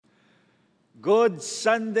Good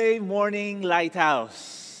Sunday morning,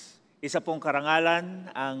 Lighthouse. Isa pong karangalan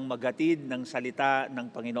ang maghatid ng salita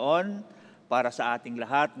ng Panginoon para sa ating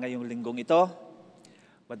lahat ngayong linggong ito.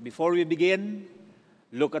 But before we begin,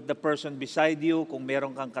 look at the person beside you. Kung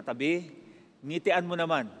meron kang katabi, ngitian mo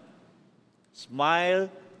naman.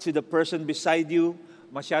 Smile to the person beside you.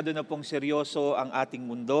 Masyado na pong seryoso ang ating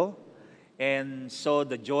mundo. And so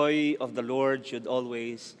the joy of the Lord should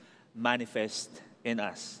always manifest in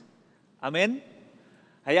us. Amen?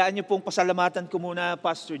 Hayaan niyo pong pasalamatan ko muna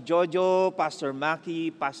Pastor Jojo, Pastor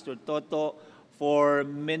Maki, Pastor Toto for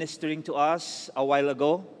ministering to us a while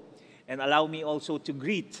ago. And allow me also to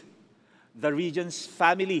greet the Regions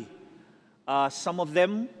family. Some of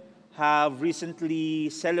them have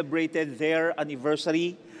recently celebrated their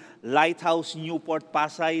anniversary. Lighthouse Newport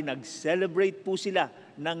Pasay, nag-celebrate po sila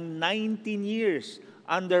ng 19 years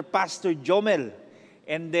under Pastor Jomel.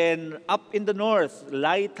 And then up in the north,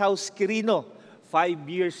 Lighthouse Quirino, 5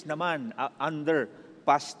 years naman under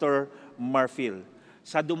Pastor Marfil.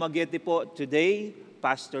 Sa Dumaguete po today,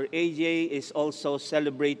 Pastor AJ is also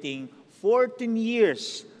celebrating 14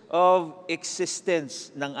 years of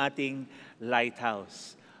existence ng ating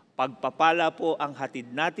Lighthouse. Pagpapala po ang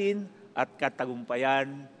hatid natin at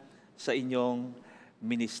katagumpayan sa inyong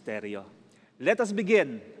ministeryo. Let us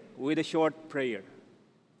begin with a short prayer.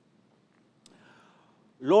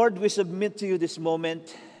 Lord, we submit to you this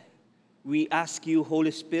moment. We ask you,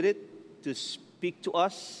 Holy Spirit, to speak to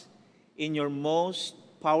us in your most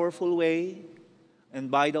powerful way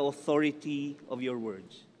and by the authority of your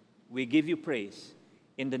words. We give you praise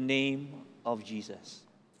in the name of Jesus.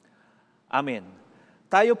 Amen.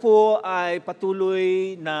 Tayo po ay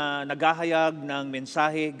patuloy na naghahayag ng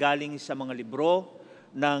mensahe galing sa mga libro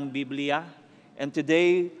ng Biblia. And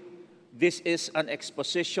today, this is an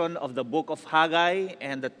exposition of the book of Haggai,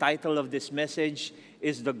 and the title of this message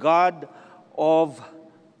is The God of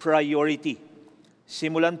Priority.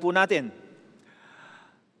 Simulan po natin.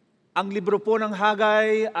 Ang libro po ng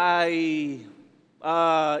Haggai ay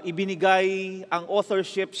ibinigay ang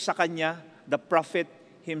authorship sa kanya, the prophet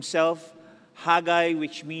himself, Haggai,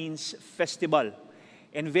 which means festival.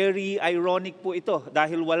 And very ironic po ito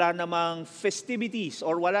dahil wala namang festivities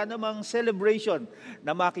or wala namang celebration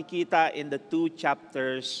na makikita in the 2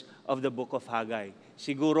 chapters of the book of Haggai.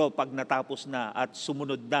 Siguro pag natapos na at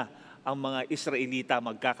sumunod na ang mga Israelita,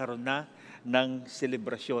 magkakaroon na ng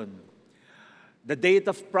selebrasyon. The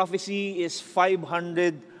date of prophecy is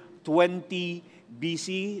 520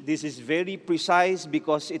 BC. This is very precise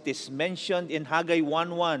because it is mentioned in Haggai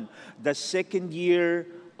 1:1, the second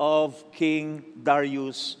year of King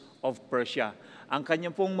Darius of Persia. Ang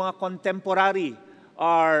kanyang pong mga contemporary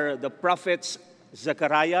are the prophets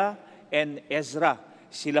Zechariah and Ezra.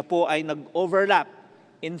 Sila po ay nag-overlap.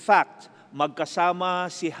 In fact, magkasama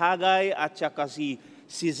si Haggai at saka si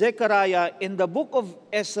Zechariah in the book of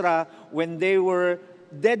Ezra when they were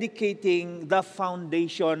dedicating the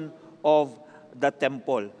foundation of the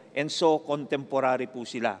temple. And so, contemporary po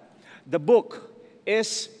sila. The book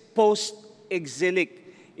is post-exilic.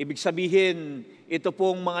 Ibig sabihin, ito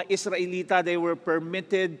pong mga Israelita, they were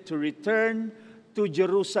permitted to return to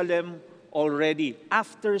Jerusalem already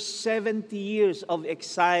after 70 years of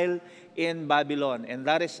exile in Babylon. And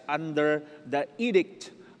that is under the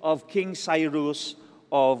edict of King Cyrus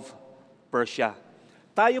of Persia.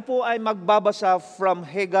 Tayo po ay magbabasa from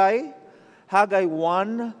Haggai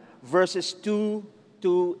 1, verses 2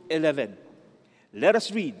 to 11. Let us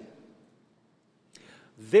read.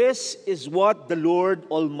 This is what the Lord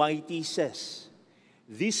Almighty says.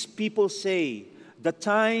 These people say, the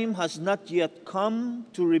time has not yet come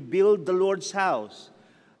to rebuild the Lord's house.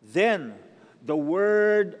 Then the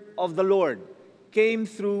word of the Lord came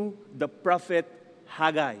through the prophet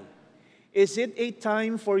Haggai. Is it a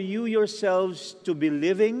time for you yourselves to be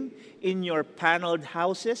living in your paneled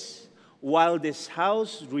houses while this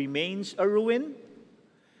house remains a ruin?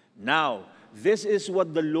 Now, this is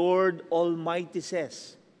what the Lord Almighty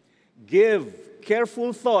says. Give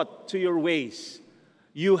careful thought to your ways.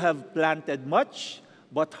 You have planted much,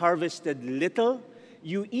 but harvested little.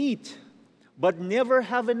 You eat, but never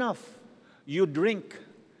have enough. You drink,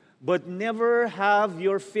 but never have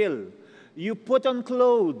your fill. You put on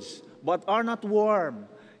clothes, but are not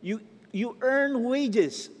warm. You earn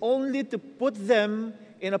wages only to put them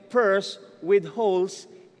in a purse with holes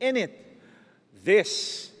in it.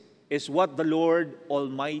 This is what the Lord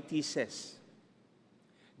Almighty says.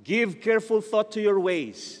 Give careful thought to your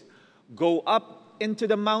ways. Go up into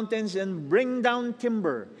the mountains and bring down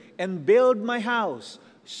timber and build my house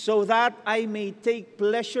so that I may take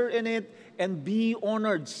pleasure in it and be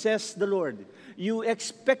honored, says the Lord. You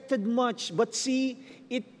expected much, but see,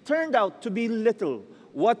 it turned out to be little.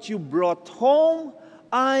 What you brought home,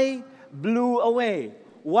 I blew away.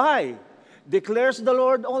 Why? Declares the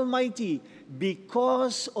Lord Almighty,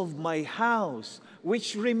 because of my house,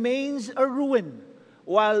 which remains a ruin,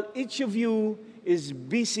 while each of you is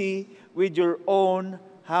busy with your own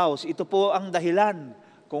house. Ito po ang dahilan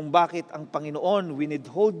kung bakit ang Panginoon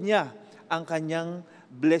winithhold niya ang kanyang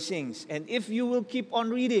blessings. And if you will keep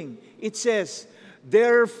on reading, it says,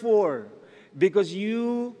 therefore, because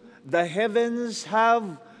you, the heavens,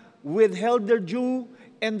 have withheld their dew,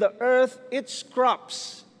 and the earth its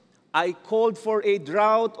crops, I called for a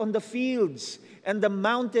drought on the fields and the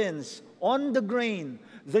mountains, on the grain,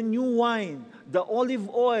 the new wine, the olive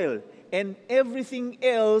oil, and everything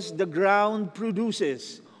else the ground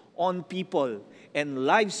produces, on people and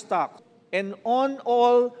livestock, and on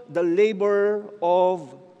all the labor of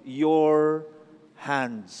your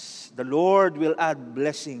hands. The Lord will add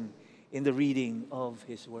blessing in the reading of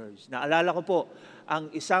His words. Naalala ko po,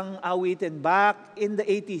 ang isang awitin back in the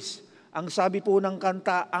 80s, ang sabi po ng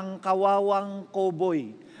kanta, ang kawawang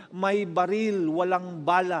cowboy, may baril, walang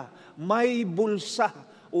bala, may bulsa,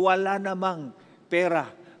 wala namang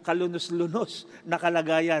pera, kalunos-lunos na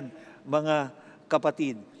kalagayan, mga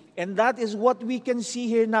kapatid. And that is what we can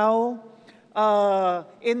see here now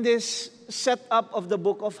in this setup of the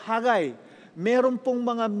book of Haggai. Meron pong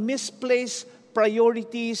mga misplaced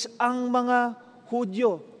priorities ang mga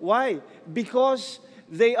Hudyo. Why? Because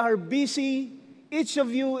they are busy. Each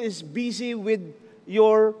of you is busy with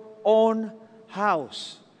your own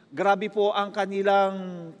house. Grabe po ang kanilang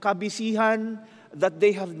kabisihan that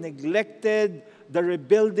they have neglected the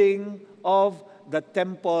rebuilding of the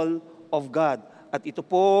temple of God. At ito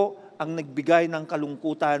po ang nagbigay ng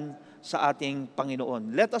kalungkutan sa ating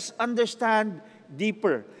Panginoon. Let us understand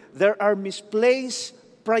deeper. There are misplaced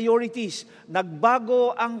priorities.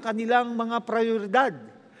 Nagbago ang kanilang mga prioridad.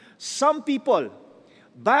 Some people,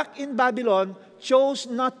 back in Babylon,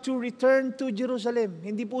 chose not to return to Jerusalem.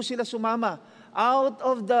 Hindi po sila sumama. Out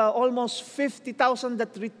of the almost 50,000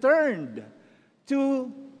 that returned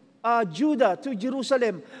to Judah, to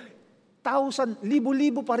Jerusalem,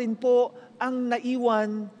 libo-libo pa rin po ang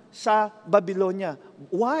naiwan sa Babylonia.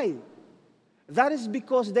 Why? That is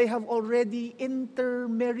because they have already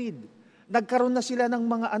intermarried. Nagkaroon na sila ng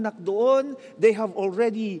mga anak doon. They have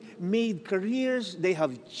already made careers. They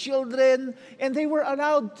have children. And they were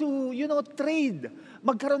allowed to, trade.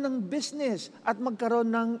 Magkaroon ng business at magkaroon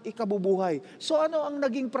ng ikabubuhay. So ano ang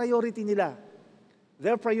naging priority nila?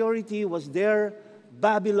 Their priority was their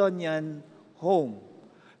Babylonian home.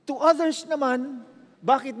 To others naman,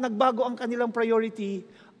 bakit nagbago ang kanilang priority?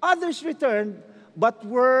 Others returned but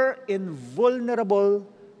were in vulnerable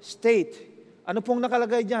state. Ano pong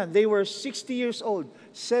nakalagay dyan? They were 60 years old,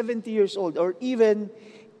 70 years old, or even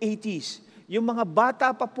 80s. Yung mga bata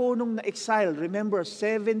pa po nung na-exile, remember,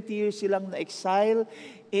 70 years silang na-exile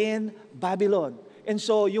in Babylon. And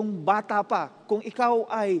so, yung bata pa, kung ikaw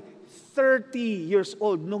ay 30 years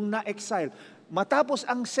old nung na-exile, matapos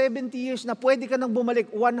ang 70 years na pwede ka nang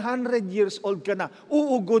bumalik, 100 years old ka na,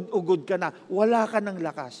 uugod-ugod ka na, wala ka ng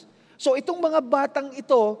lakas. So, itong mga batang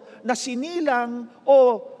ito na sinilang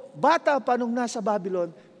o bata pa nung nasa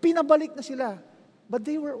Babylon, pinabalik na sila. But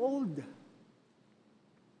they were old.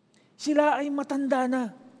 Sila ay matanda na.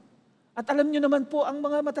 At alam nyo naman po ang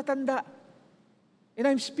mga matatanda. And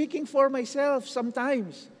I'm speaking for myself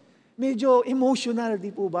sometimes. Medyo emotional, di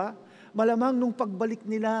po ba? Malamang nung pagbalik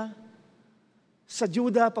nila sa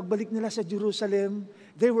Judah, pagbalik nila sa Jerusalem,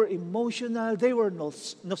 they were emotional, they were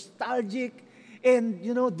nostalgic. And,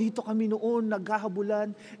 dito kami noon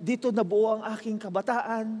naghahabulan, dito nabuo ang aking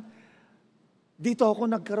kabataan, dito ako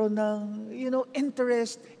nagkaroon ng,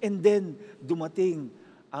 interest, and then dumating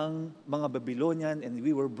ang mga Babylonian and we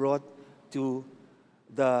were brought to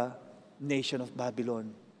the nation of Babylon.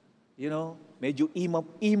 Medyo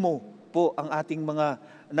emo po ang ating mga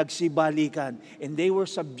nagsibalikan. And they were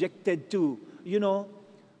subjected to,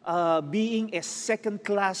 being a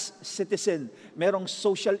second-class citizen. Merong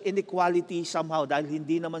social inequality somehow dahil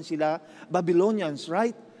hindi naman sila Babylonians,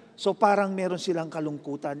 right? So parang meron silang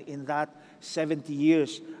kalungkutan in that 70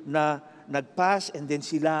 years na nagpass and then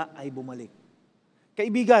sila ay bumalik.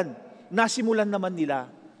 Kaibigan, nasimulan naman nila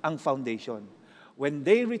ang foundation. When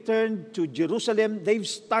they returned to Jerusalem, they've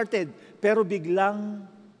started pero biglang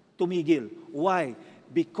tumigil. Why?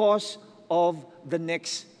 Because of the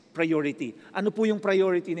next priority. Ano po yung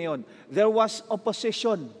priority na yun? There was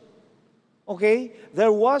opposition. Okay?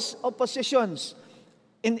 There was oppositions.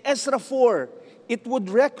 In Ezra 4, it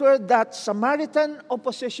would record that Samaritan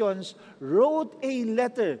oppositions wrote a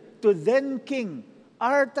letter to then King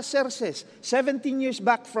Artaxerxes, 17 years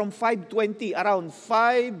back from 520, around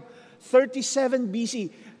 537 BC.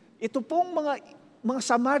 Ito pong mga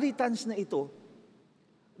Samaritans na ito,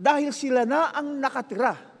 dahil sila na ang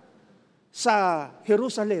nakatira sa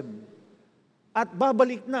Jerusalem at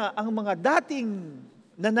babalik na ang mga dating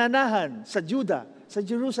nananahan sa Juda, sa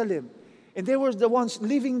Jerusalem, and they were the ones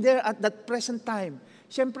living there at that present time.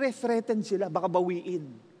 Siyempre, threatened sila, baka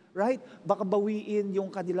bawiin. Right? Baka bawiin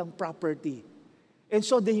yung kanilang property. And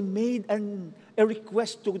so they made a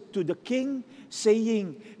request to the king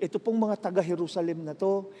saying, ito pong mga taga-Jerusalem na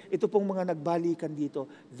to, ito pong mga nagbalikan dito,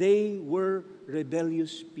 they were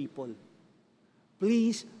rebellious people.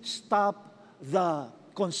 Please stop the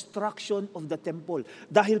construction of the temple.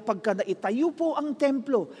 Dahil pagka naitayo po ang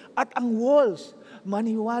templo at ang walls,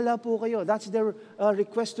 maniwala po kayo. That's their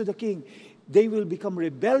request to the king. They will become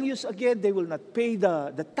rebellious again. They will not pay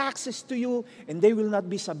the taxes to you, and they will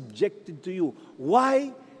not be subjected to you.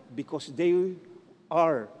 Why? Because they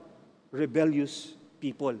are rebellious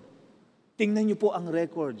people. Tingnan niyo po ang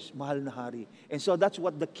records, mahal na hari. And so that's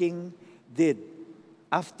what the king did.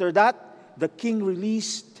 After that, the king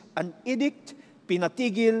released an edict,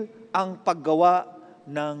 pinatigil ang paggawa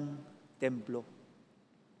ng templo.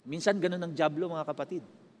 Minsan ganun ang dyablo, mga kapatid.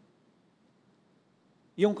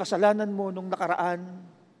 Yung kasalanan mo nung nakaraan,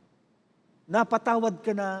 napatawad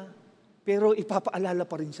ka na, pero ipapaalala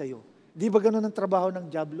pa rin sa'yo. Di ba ganun ang trabaho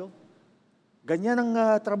ng dyablo? Ganyan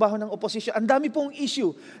ang trabaho ng opposition. Ang dami pong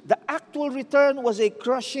issue. The actual return was a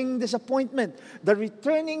crushing disappointment. The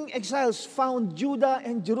returning exiles found Judah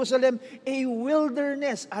and Jerusalem a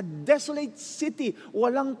wilderness, a desolate city.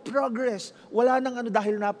 Walang progress. Wala nang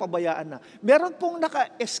dahil napabayaan na. Meron pong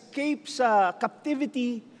naka-escape sa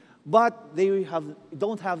captivity, but they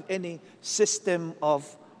don't have any system of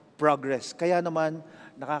progress. Kaya naman,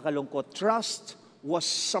 nakakalungkot. Trust was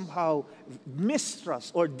somehow,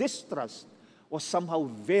 mistrust or distrust was somehow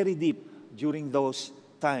very deep during those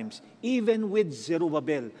times. Even with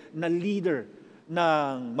Zerubbabel, na leader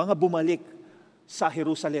ng mga bumalik sa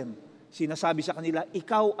Jerusalem, sinasabi sa kanila,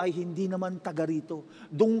 ikaw ay hindi naman taga rito.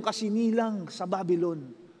 Doon ka sinilang sa Babylon.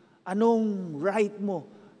 Anong right mo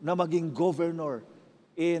na maging governor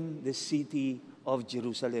in the city of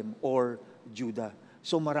Jerusalem or Judah?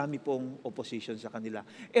 So marami pong opposition sa kanila.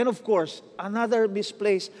 And of course, another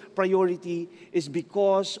misplaced priority is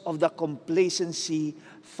because of the complacency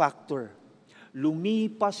factor.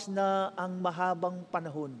 Lumipas na ang mahabang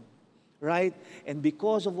panahon, right? And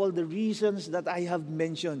because of all the reasons that I have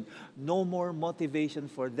mentioned, no more motivation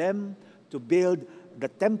for them to build the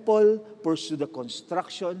temple, pursue the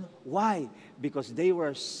construction. Why? Because they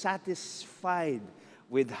were satisfied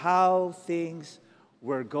with how things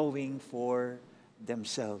were going for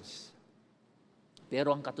themselves.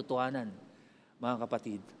 Pero ang katotohanan, mga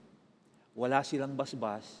kapatid, wala silang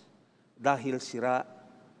basbas dahil sira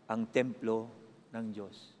ang templo ng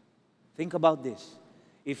Diyos. Think about this.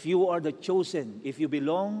 If you are the chosen, if you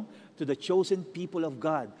belong to the chosen people of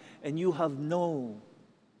God, and you have no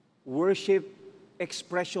worship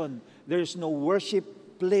expression, there's no worship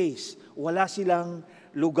place, wala silang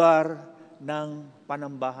lugar ng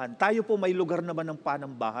panambahan. Tayo po may lugar naman ng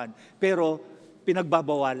panambahan, pero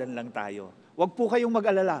pinagbabawalan lang tayo. Huwag po kayong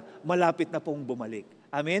mag-alala, malapit na pong bumalik.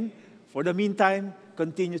 Amen? For the meantime,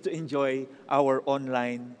 continue to enjoy our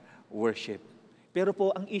online worship. Pero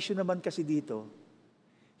po, ang issue naman kasi dito,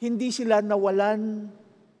 hindi sila nawalan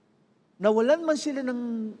man sila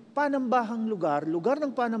ng panambahang lugar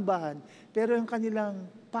ng panambahan, pero yung kanilang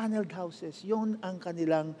paneled houses, yun ang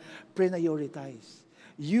kanilang prioritize.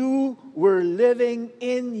 You were living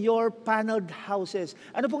in your paneled houses.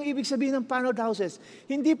 Ano pong ibig sabihin ng paneled houses?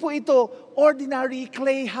 Hindi po ito ordinary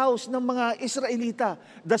clay house ng mga Israelita.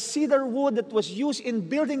 The cedar wood that was used in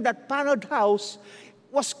building that paneled house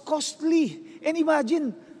was costly. And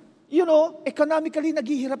imagine, economically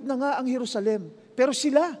naghihirap na nga ang Jerusalem. Pero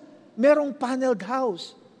sila, merong paneled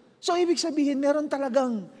house. So ibig sabihin, meron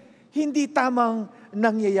talagang hindi tamang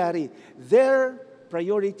nangyayari. Their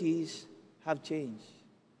priorities have changed.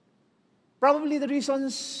 Probably the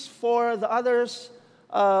reasons for the others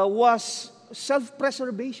was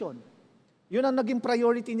self-preservation. Yun ang naging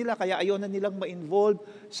priority nila, kaya ayaw na nilang ma-involve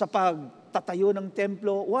sa pagtatayo ng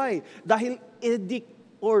templo. Why? Dahil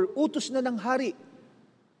edict or utos na ng hari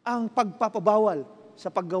ang pagpapabawal sa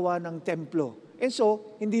paggawa ng templo. And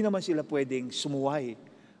so, hindi naman sila pwedeng sumuway.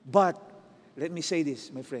 But, let me say this,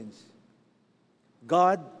 my friends.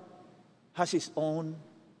 God has His own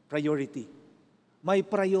priority. May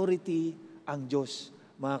priority ang Diyos,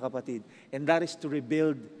 mga kapatid. And that is to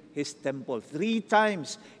rebuild His temple. 3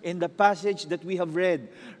 times in the passage that we have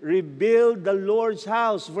read. Rebuild the Lord's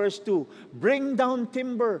house, verse 2. Bring down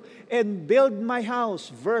timber and build my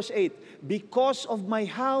house, verse 8. Because of my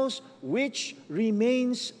house which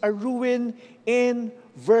remains a ruin, in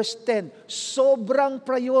verse 10. Sobrang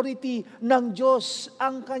priority ng Diyos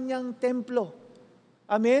ang kanyang templo.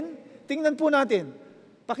 Amen? Tingnan po natin.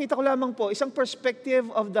 Pakita ko lamang po isang perspective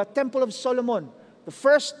of the Temple of Solomon. The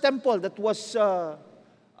first temple that was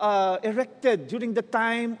erected during the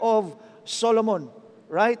time of Solomon,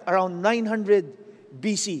 right? Around 900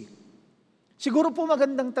 BC. Siguro po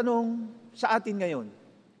magandang tanong sa atin ngayon.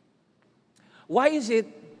 Why is it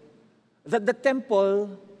that the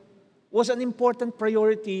temple was an important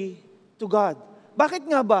priority to God? Bakit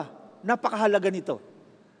nga ba napakahalaga nito?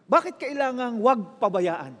 Bakit kailangang wag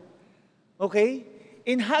pabayaan? Okay?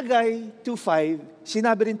 In Haggai 2:5,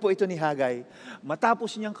 sinabi rin po ito ni Haggai,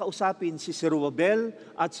 matapos niyang kausapin si Zerubbabel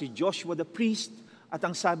at si Joshua the priest, at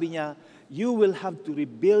ang sabi niya, you will have to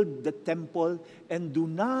rebuild the temple and do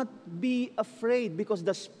not be afraid because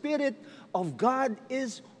the Spirit of God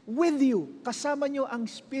is with you. Kasama niyo ang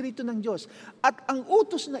Espiritu ng Diyos. At ang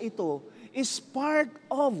utos na ito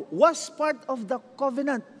was part of the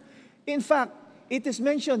covenant. In fact, it is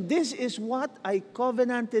mentioned, this is what I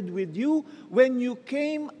covenanted with you when you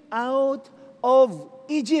came out of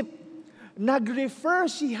Egypt. Nag-refer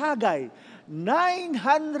si Haggai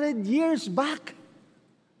 900 years back.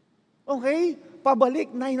 Okay?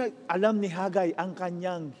 Pabalik, alam ni Haggai ang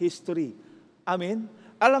kanyang history. Amen?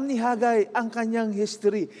 Alam ni Haggai ang kanyang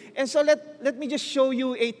history. And so let me just show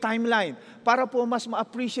you a timeline para po mas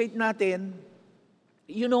ma-appreciate natin,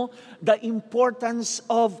 the importance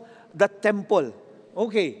of the temple.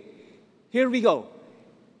 Okay, here we go.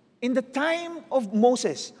 In the time of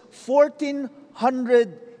Moses,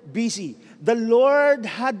 1400 BC, the Lord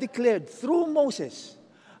had declared through Moses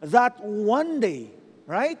that one day,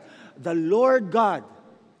 right, the Lord God,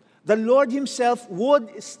 the Lord Himself would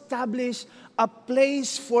establish a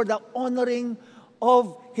place for the honoring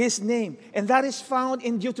of His name. And that is found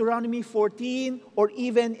in Deuteronomy 14 or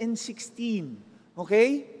even in 16.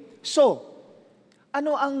 Okay? So,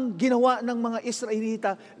 ano ang ginawa ng mga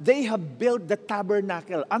Israelita? They have built the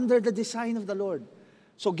tabernacle under the design of the Lord.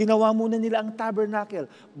 So ginawa muna nila ang tabernacle.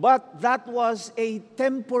 But that was a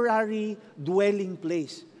temporary dwelling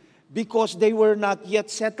place because they were not yet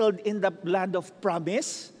settled in the land of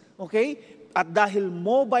promise. Okay? At dahil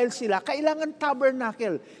mobile sila, kailangan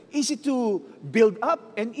tabernacle. Easy to build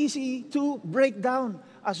up and easy to break down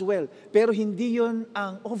as well. Pero hindi yun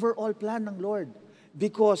ang overall plan ng Lord.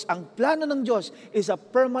 Because ang plano ng Diyos is a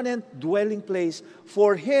permanent dwelling place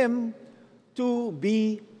for Him to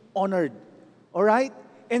be honored. Alright?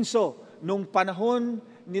 And so, nung panahon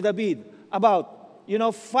ni David, about,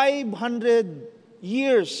 500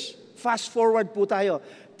 years, fast forward po tayo,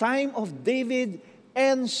 time of David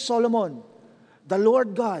and Solomon, the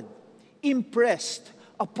Lord God impressed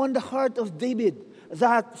upon the heart of David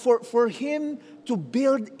that for him to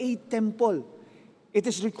build a temple. It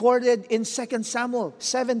is recorded in 2 Samuel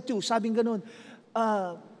 7:2. Sabing ganun,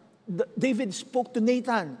 David spoke to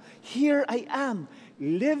Nathan, here I am,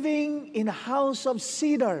 living in a house of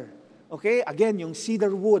cedar. Okay, again, yung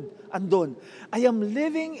cedar wood, andon. I am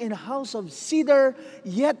living in a house of cedar,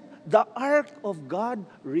 yet the ark of God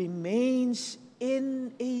remains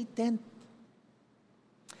in a tent.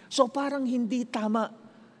 So parang hindi tama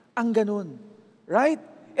ang ganun. Right?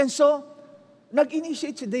 And so,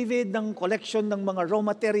 nag-initiate si David ng collection ng mga raw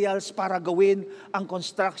materials para gawin ang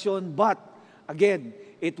construction. But, again,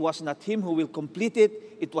 it was not him who will complete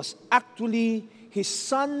it. It was actually his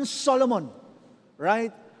son Solomon,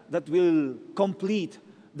 right, that will complete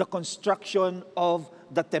the construction of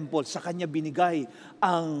the temple. Sa kanya binigay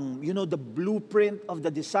ang, the blueprint of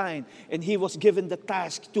the design. And he was given the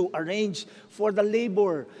task to arrange for the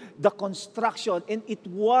labor, the construction. And it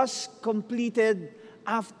was completed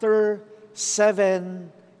after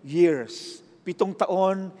 7 years. 7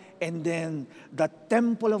 taon, and then the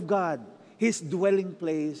temple of God, His dwelling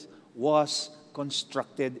place, was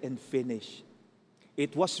constructed and finished.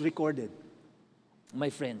 It was recorded, my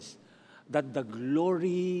friends, that the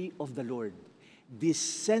glory of the Lord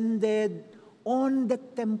descended on the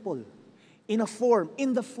temple in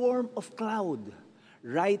the form of cloud,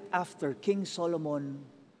 right after King Solomon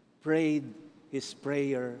prayed his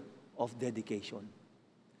prayer of dedication.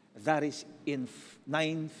 That is in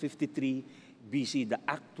 953 BC, the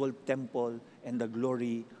actual temple and the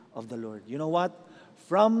glory of the Lord. You know what?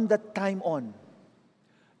 From that time on,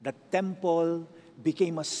 the temple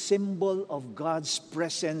became a symbol of God's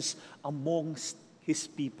presence amongst His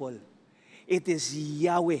people. It is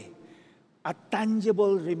Yahweh a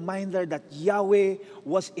tangible reminder that Yahweh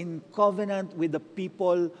was in covenant with the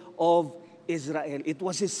people of Israel. It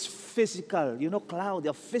was His physical, cloud,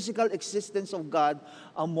 the physical existence of God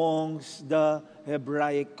amongst the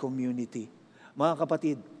Hebraic community. Mga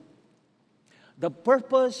kapatid, the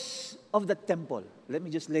purpose of the temple, let me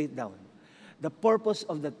just lay it down. The purpose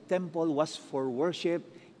of the temple was for worship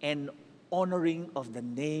and honoring of the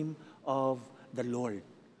name of the Lord.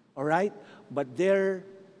 All right? But there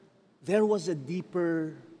was a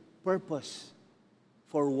deeper purpose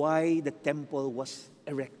for why the temple was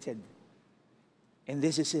erected. And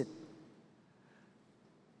this is it.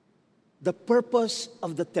 The purpose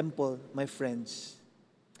of the temple, my friends,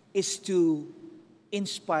 is to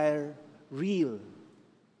inspire real,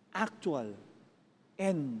 actual,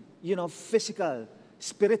 and, physical,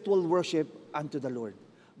 spiritual worship unto the Lord.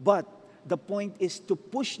 But the point is to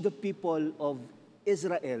push the people of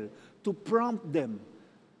Israel, to prompt them,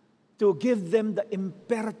 to give them the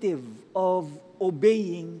imperative of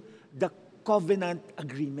obeying the covenant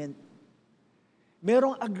agreement.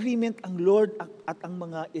 Merong agreement ang Lord at ang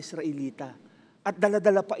mga Israelita. At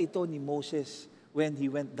dala-dala pa ito ni Moses when he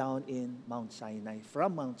went down in Mount Sinai,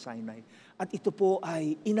 from Mount Sinai. At ito po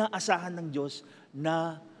ay inaasahan ng Diyos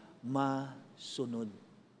na masunod.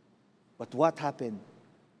 But what happened?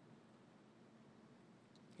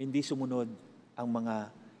 Hindi sumunod ang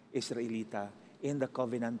mga Israelita in the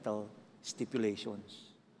covenantal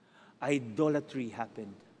stipulations. Idolatry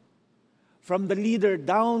happened. From the leader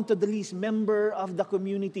down to the least member of the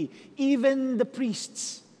community, even the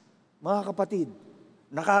priests, mga kapatid,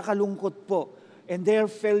 nakakalungkot po, and their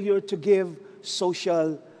failure to give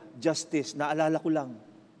social justice. Naalala ko lang,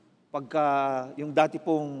 pagka yung dati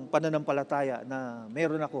pong pananampalataya na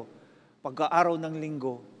meron ako, pagka araw ng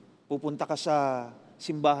linggo, pupunta ka sa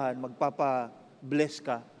simbahan, magpapa-bless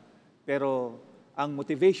ka, pero ang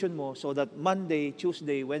motivation mo so that Monday,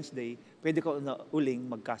 Tuesday, Wednesday, pwede ka na uling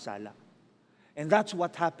magkasala. And that's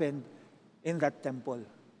what happened in that temple.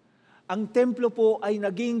 Ang templo po ay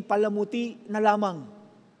naging palamuti na lamang.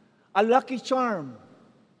 A lucky charm,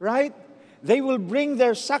 right? They will bring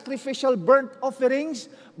their sacrificial burnt offerings,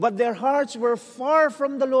 but their hearts were far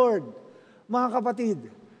from the Lord. Mga kapatid,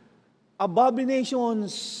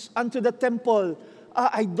 abominations unto the temple,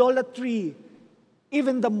 idolatry,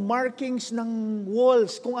 even the markings ng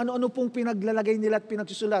walls, kung ano-ano pong pinaglalagay nila at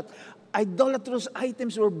pinagsusulat, idolatrous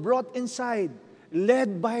items were brought inside,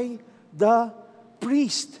 led by the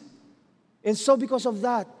priest. And so because of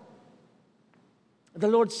that, the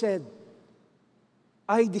Lord said,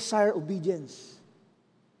 I desire obedience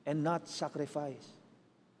and not sacrifice.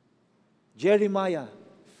 Jeremiah,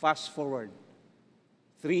 fast forward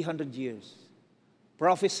 300 years,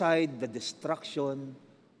 prophesied the destruction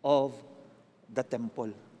of the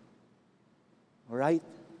temple. All right?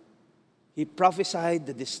 He prophesied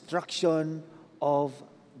the destruction of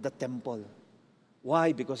the temple.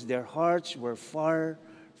 Why? Because their hearts were far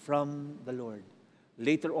from the Lord.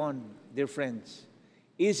 Later on, dear friends,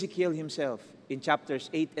 Ezekiel himself, in chapters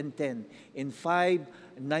 8 and 10, in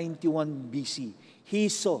 591 BC, he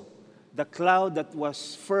saw the cloud that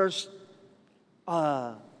was first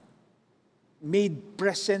made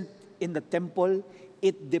present in the temple.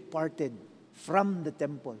 It departed from the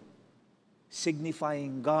temple,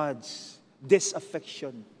 signifying God's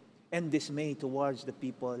disaffection and dismay towards the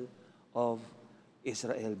people of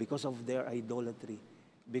Israel because of their idolatry,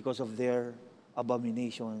 because of their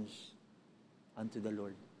abominations unto the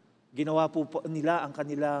Lord. Ginawa po nila ang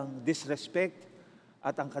kanilang disrespect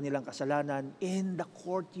at ang kanilang kasalanan in the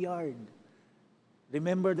courtyard.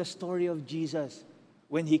 Remember the story of Jesus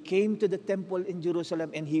when He came to the temple in Jerusalem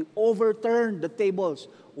and He overturned the tables.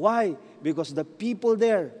 Why? Because the people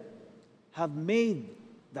there have made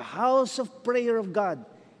the house of prayer of God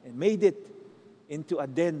and made it into a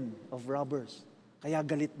den of robbers. Kaya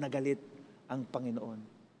galit na galit ang Panginoon.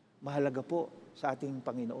 Mahalaga po sa ating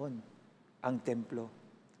Panginoon ang templo.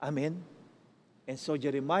 Amen? And so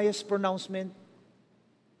Jeremiah's pronouncement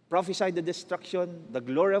prophesied the destruction. The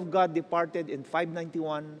glory of God departed in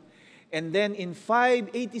 591. And then in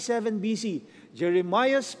 587 BC,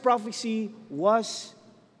 Jeremiah's prophecy was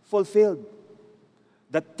fulfilled.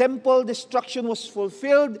 The temple destruction was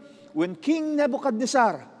fulfilled when King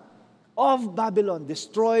Nebuchadnezzar of Babylon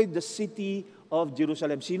destroyed the city of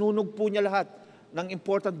Jerusalem. Sinunog po niya lahat ng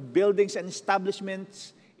important buildings and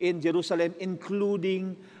establishments in Jerusalem,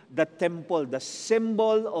 including the temple, the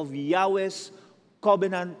symbol of Yahweh's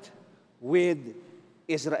covenant with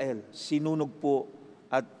Israel. Sinunog po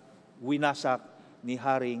at winasak ni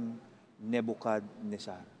Haring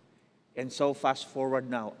Nebuchadnezzar. And so fast forward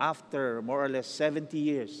now, after more or less 70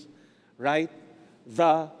 years, right,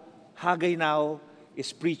 the Haggai now is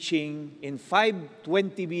preaching in 520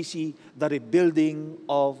 BC the rebuilding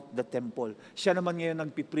of the temple. Siya naman ngayon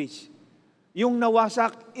nagpipreach. Yung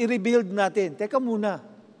nawasak, i-rebuild natin. Teka muna.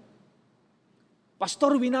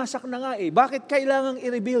 Pastor, winasak na nga eh. Bakit kailangang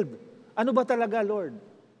i-rebuild? Ano ba talaga, Lord?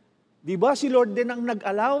 Di ba si Lord din ang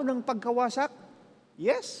nag-allow ng pagkawasak?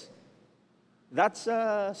 Yes. That's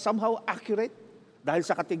somehow accurate. Dahil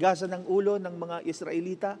sa katigasan ng ulo ng mga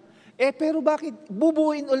Israelita. Pero bakit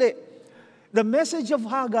bubuuin uli? The message of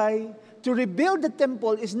Haggai to rebuild the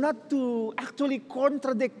temple is not to actually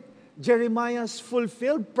contradict Jeremiah's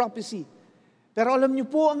fulfilled prophecy. Pero alam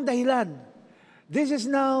niyo po ang dahilan. This is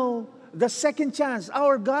now the second chance.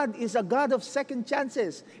 Our God is a God of second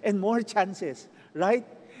chances and more chances. Right?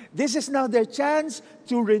 This is now their chance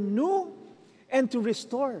to renew and to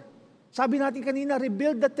restore. Sabi natin kanina,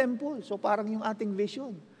 rebuild the temple. So parang yung ating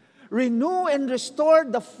vision. Renew and restore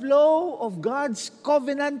the flow of God's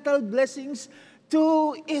covenantal blessings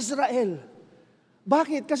to Israel.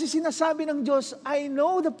 Bakit? Kasi sinasabi ng Diyos, I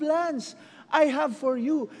know the plans I have for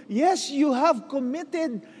you. Yes, you have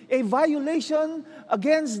committed a violation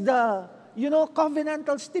against the,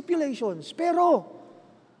 covenantal stipulations. Pero,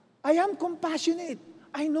 I am compassionate.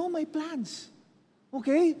 I know my plans.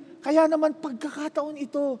 Okay? Kaya naman pagkakataon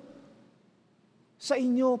ito sa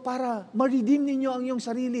inyo para ma-redeem ninyo ang iyong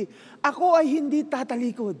sarili. Ako ay hindi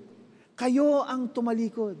tatalikod. Kayo ang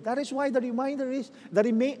tumalikod. That is why the reminder is the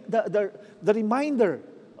reminder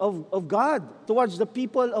of God towards the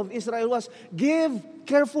people of Israel was, give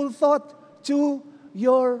careful thought to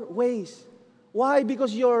your ways. Why?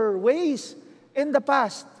 Because your ways in the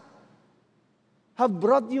past have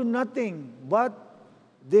brought you nothing but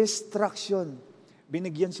destruction.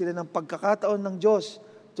 Binigyan sila ng pagkakataon ng Diyos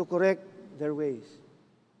to correct their ways.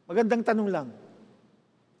 Magandang tanong lang.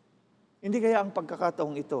 Hindi kaya ang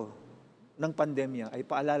pagkakataong ito ng pandemya ay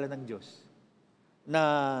paalala ng Diyos na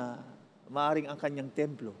maaring ang kanyang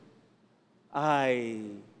templo ay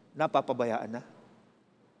napapabayaan na?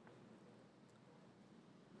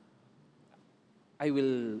 I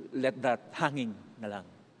will let that hanging na lang.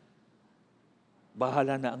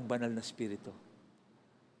 Bahala na ang banal na Espiritu.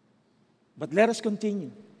 But let us continue.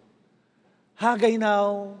 Haggai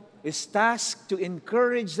now is tasked to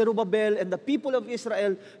encourage Zerubbabel and the people of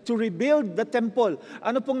Israel to rebuild the temple.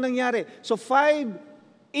 Ano pong nangyari? So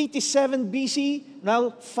 587 BC,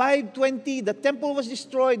 now 520, the temple was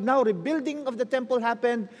destroyed. Now rebuilding of the temple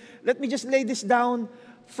happened. Let me just lay this down.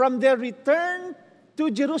 From their return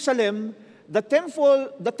to Jerusalem, the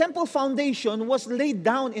temple foundation was laid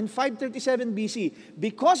down in 537 BC.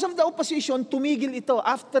 Because of the opposition, tumigil ito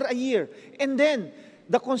after a year. And then,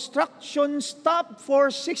 the construction stopped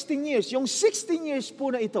for 16 years. Yung 16 years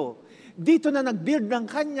po na ito, dito na nag-build ng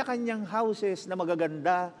kanya-kanyang houses na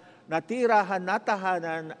magaganda, na tirahan,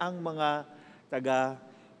 natahanan ang mga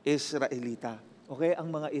taga-Israelita. Okay?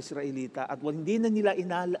 Ang mga Israelita. At hindi na nila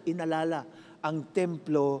inalala ang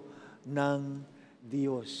templo ng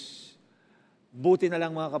Diyos. Buti na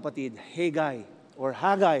lang mga kapatid,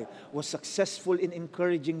 Haggai was successful in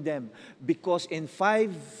encouraging them because in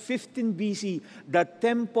 515 BC, the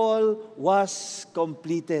temple was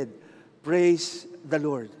completed. Praise the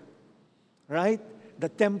Lord. Right? The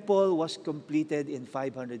temple was completed in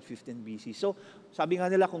 515 BC. So, sabi nga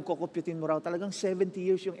nila, kung kukumputin mo raw, talagang 70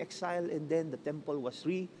 years yung exile and then the temple was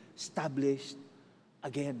re-established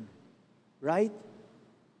again. Right?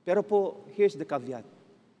 Pero po, here's the caveat.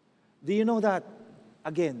 Do you know that?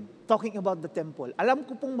 Again, talking about the temple. Alam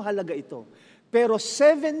ko pong mahalaga ito. Pero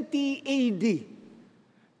 70 AD,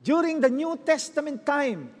 during the New Testament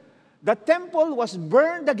time, the temple was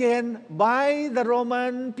burned again by the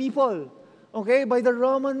Roman people. Okay? By the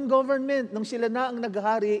Roman government nung sila na ang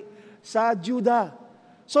naghahari sa Judah.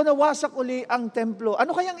 So nawasak uli ang templo.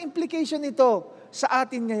 Ano kayang implication nito sa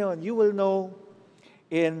atin ngayon? You will know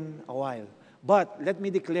in a while. But let me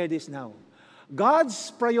declare this now.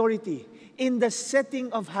 God's priority in the setting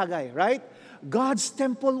of Haggai, right? God's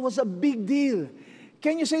temple was a big deal.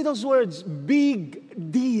 Can you say those words? Big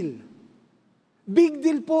deal. Big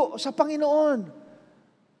deal po sa Panginoon.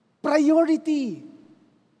 Priority.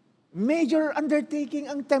 Major undertaking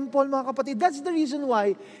ang temple, mga kapatid. That's the reason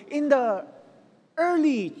why in the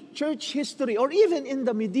early church history or even in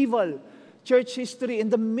the medieval church history, in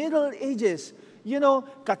the Middle Ages,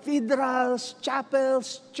 cathedrals,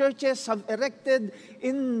 chapels, churches have erected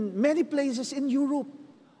in many places in Europe.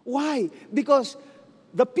 Why? Because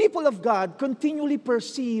the people of God continually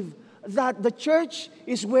perceive that the church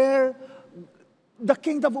is where the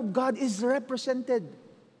kingdom of God is represented.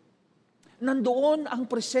 Nandoon ang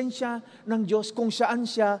presensya ng Diyos kung saan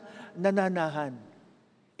siya nananahan.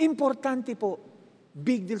 Importante po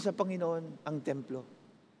Big deal sa Panginoon ang templo.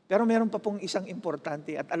 Pero meron pa pong isang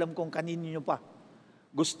importante at alam kong kanino nyo pa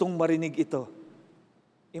gustong marinig ito.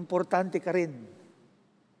 Importante ka rin,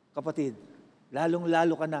 kapatid.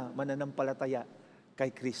 Lalong-lalo ka na mananampalataya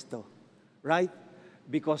kay Kristo. Right?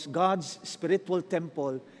 Because God's spiritual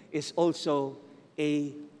temple is also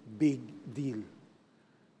a big deal.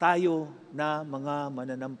 Tayo na mga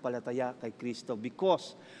mananampalataya kay Kristo.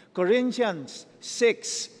 Because Corinthians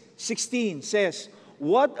 6:16 says,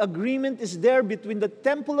 what agreement is there between the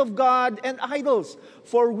temple of God and idols?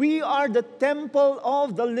 For we are the temple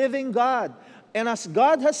of the living God. And as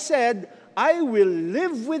God has said, I will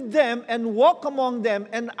live with them and walk among them,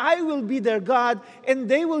 and I will be their God, and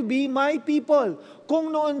they will be my people.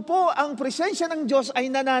 Kung noon po ang presensya ng Diyos ay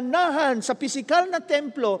nananahan sa pisikal na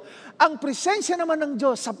templo, ang presensya naman ng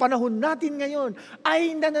Diyos sa panahon natin ngayon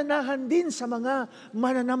ay nananahan din sa mga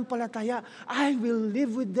mananampalataya. I will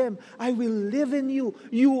live with them. I will live in you.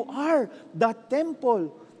 You are the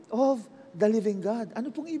temple of the living God. Ano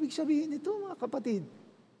pong ibig sabihin nito, mga kapatid?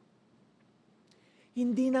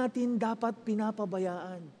 Hindi natin dapat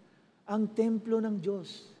pinapabayaan ang templo ng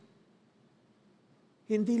Diyos.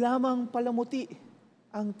 Hindi lamang palamuti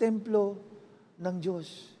ang templo ng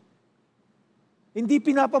Diyos. Hindi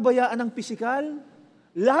pinapabayaan ang pisikal,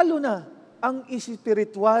 lalo na ang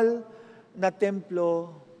espiritual na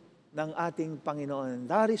templo ng ating Panginoon.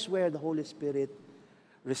 That is where the Holy Spirit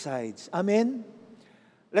resides. Amen?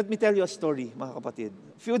 Let me tell you a story, mga kapatid.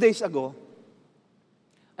 A few days ago,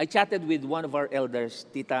 I chatted with one of our elders,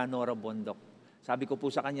 Tita Nora Bondok. Sabi ko po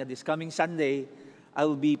sa kanya, this coming Sunday, I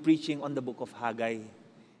will be preaching on the book of Haggai.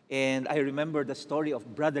 And I remember the story of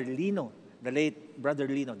Brother Lino, the late Brother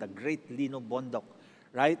Lino, the great Lino Bondok,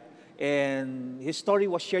 right? And his story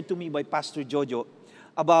was shared to me by Pastor Jojo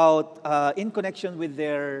about in connection with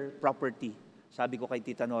their property. Sabi ko kay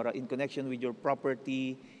Tita Nora, in connection with your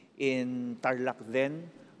property in Tarlac then,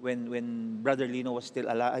 when Brother Lino was still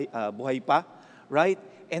alive, buhay pa, right?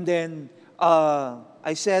 And then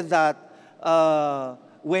I said that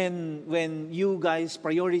when you guys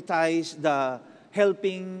prioritize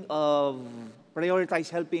helping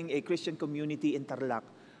a Christian community in Tarlac,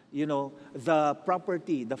 you know, the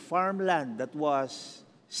property, the farmland that was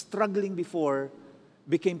struggling before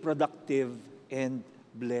became productive and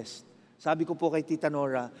blessed. Sabi ko po kay Tita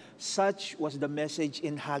Nora, such was the message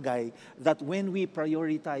in Haggai that when we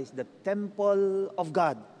prioritize the temple of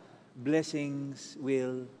God, blessings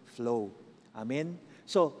will flow. Amen?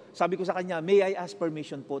 So, sabi ko sa kanya, may I ask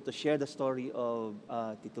permission po to share the story of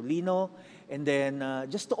Tito Lino, and then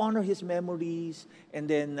just to honor his memories, and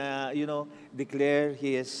then, declare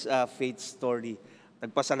his faith story.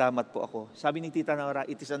 Nagpasalamat po ako. Sabi ni Tita Nora,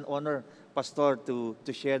 it is an honor, Pastor,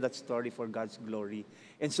 to share that story for God's glory.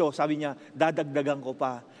 And so, sabi niya, dadagdagan ko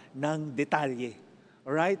pa ng detalye.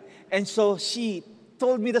 Alright? And so, she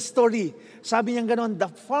told me the story. Sabi niya gano'n, the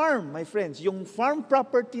farm, my friends, yung farm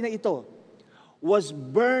property na ito was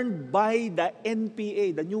burned by the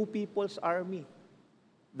NPA, the New People's Army,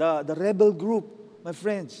 the rebel group, my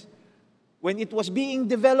friends. When it was being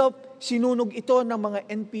developed, sinunog ito ng mga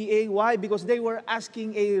NPA. Why? Because they were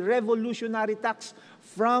asking a revolutionary tax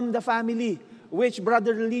from the family, which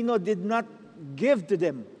Brother Lino did not give to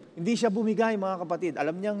them. Hindi siya bumigay, mga kapatid.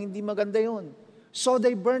 Alam niyang hindi maganda yon. So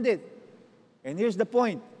they burned it. And here's the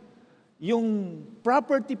point. Yung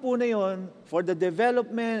property po na yon, for the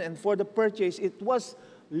development and for the purchase, it was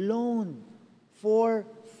loaned for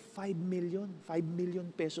 5 million. 5 million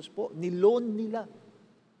pesos po. Niloan nila.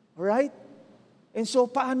 Alright? And so,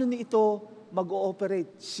 paano ni ito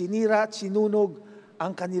mag-ooperate? Sinira at sinunog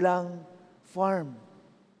ang kanilang farm.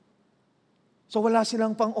 So, wala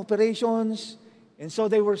silang pang-operations. And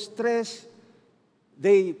so, they were stressed.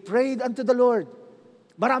 They prayed unto the Lord.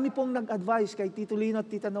 Marami pong nag-advise kay Tito Lino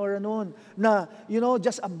at Tita Nora noon na,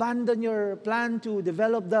 just abandon your plan to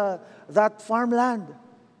develop that farmland.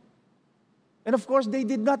 And of course, they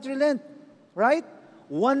did not relent. Right?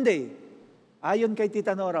 One day, ayon kay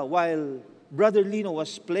Tita Nora, while Brother Lino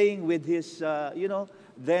was playing with his,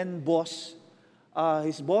 then boss,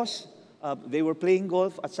 they were playing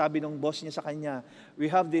golf at sabi ng boss niya sa kanya, we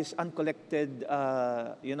have this uncollected,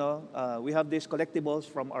 we have these collectibles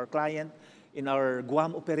from our client in our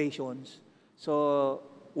Guam operations. So,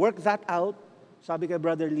 work that out, sabi kay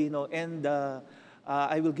Brother Lino, and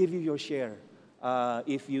I will give you your share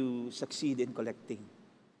if you succeed in collecting.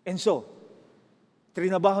 And so,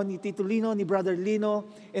 trinabaho ni Tito Lino, ni Brother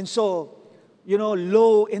Lino, and so,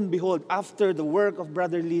 lo and behold, after the work of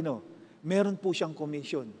Brother Lino, meron po siyang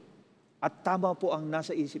commission. At tama po ang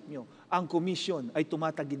nasa isip nyo, ang commission ay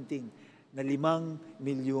tumataginting na 5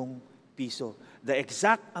 milyong piso. The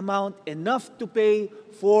exact amount enough to pay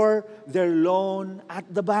for their loan at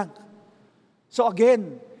the bank. So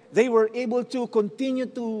again, they were able to continue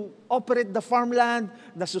to operate the farmland,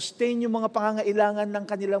 na sustain yung mga pangangailangan ng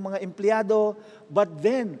kanilang mga empleyado. But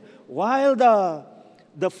then, while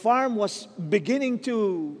the farm was beginning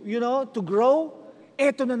to grow,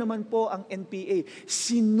 eto na naman po ang NPA.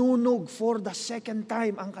 Sinunog for the second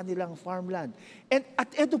time ang kanilang farmland.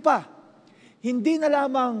 At eto pa, hindi na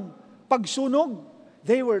lamang pagsunog,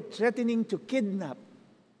 they were threatening to kidnap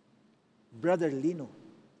Brother Lino.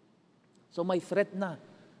 So may threat na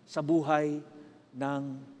sa buhay ng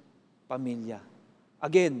pamilya.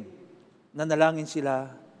 Again, nanalangin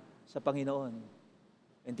sila sa Panginoon.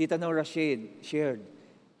 And Tita Nora shared,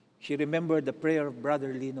 she remembered the prayer of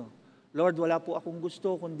Brother Lino. Lord, wala po akong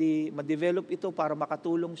gusto kundi ma-develop ito para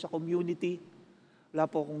makatulong sa community. Wala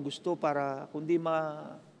po akong gusto para kundi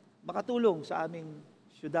makatulong sa aming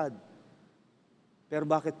syudad. Pero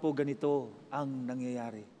bakit po ganito ang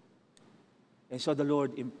nangyayari? And so the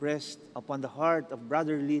Lord impressed upon the heart of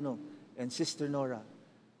Brother Lino and Sister Nora.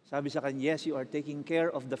 Sabi sa kanya, yes, you are taking care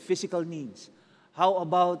of the physical needs. How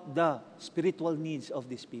about the spiritual needs of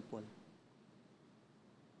these people?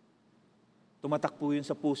 Tumatak po yun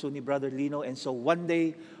sa puso ni Brother Lino. And so one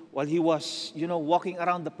day, while he was, walking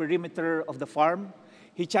around the perimeter of the farm,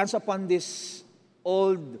 he chanced upon this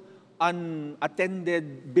old,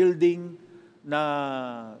 unattended building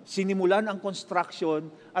na sinimulan ang construction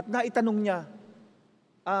at naitanong niya,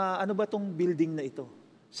 ano ba tong building na ito?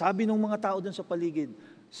 Sabi ng mga tao dun sa paligid,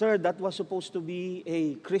 Sir, that was supposed to be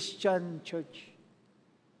a Christian church.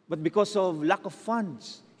 But because of lack of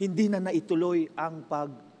funds, hindi na naituloy ang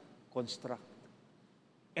pag-construct.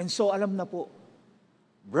 And so alam na po,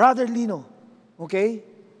 Brother Lino, okay?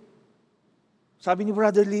 Sabi ni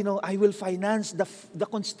Brother Lino, I will finance the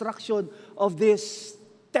construction of this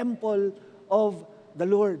temple of the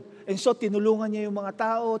Lord. And so tinulungan niya yung mga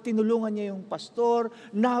tao, tinulungan niya yung pastor,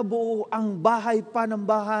 nabuo ang bahay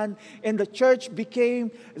panambahan, and the church became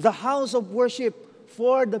the house of worship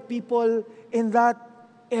for the people in that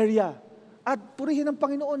area. At purihin ng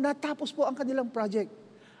Panginoon, natapos po ang kanilang project.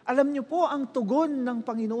 Alam niyo po ang tugon ng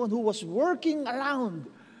Panginoon who was working around,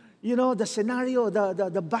 the scenario,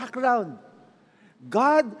 the background.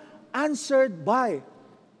 God answered by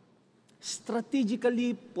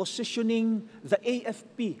strategically positioning the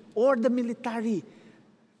AFP or the military.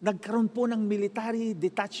 Nagkaroon po ng military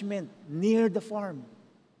detachment near the farm.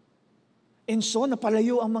 And so,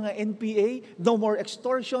 napalayo ang mga NPA, no more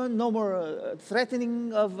extortion, no more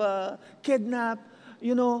threatening of kidnap,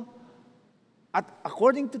 At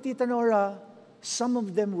according to Tita Nora, some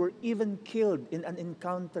of them were even killed in an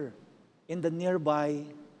encounter in the nearby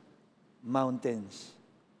mountains.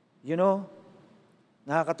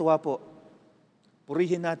 Nakakatuwa po.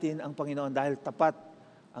 Purihin natin ang Panginoon dahil tapat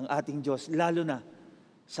ang ating Diyos, lalo na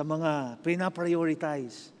sa mga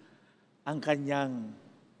pinaprioritize ang kanyang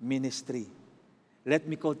ministry. Let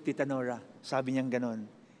me quote Tita Nora. Sabi niyang ganon,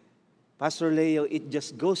 Pastor Leo, it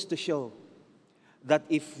just goes to show that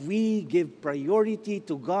if we give priority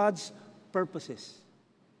to God's purposes,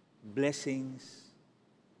 blessings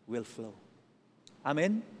will flow.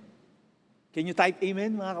 Amen? Can you type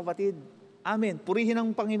amen, mga kapatid? Amen. Purihin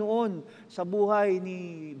ang Panginoon sa buhay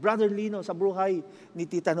ni Brother Lino, sa buhay ni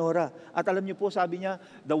Tita Nora. At alam niyo po, sabi niya,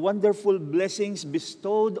 the wonderful blessings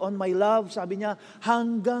bestowed on my love, sabi niya,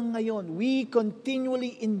 hanggang ngayon, we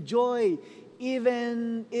continually enjoy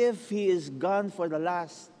even if he is gone for the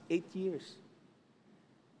last 8 years.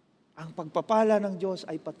 Ang pagpapala ng Diyos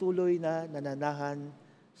ay patuloy na nananahan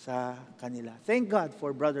sa kanila. Thank God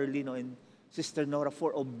for Brother Lino and Sister Nora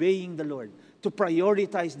for obeying the Lord to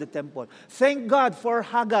prioritize the temple. Thank God for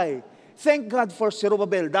Haggai. Thank God for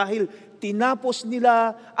Zerubbabel dahil tinapos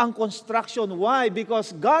nila ang construction. Why?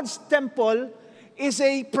 Because God's temple is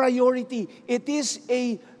a priority. It is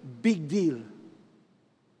a big deal.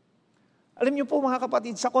 Alam niyo po mga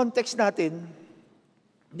kapatid, sa context natin,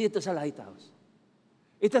 dito sa Lighthouse,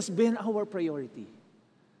 it has been our priority.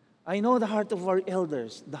 I know the heart of our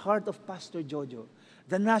elders, the heart of Pastor Jojo,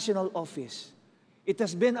 the national office. It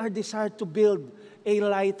has been our desire to build a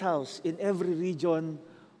lighthouse in every region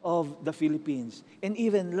of the Philippines and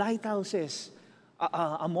even lighthouses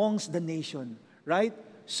amongst the nation, right?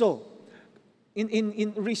 So,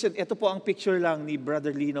 in recent, ito po ang picture lang ni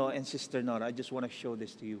Brother Lino and Sister Nora. I just want to show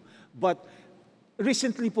this to you. But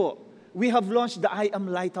recently po, we have launched the I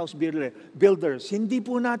Am Lighthouse Builders. Hindi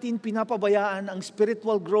po natin pinapabayaan ang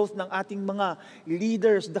spiritual growth ng ating mga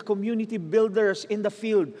leaders, the community builders in the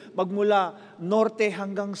field, magmula norte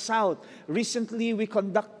hanggang south. Recently, we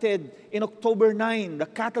conducted in October 9,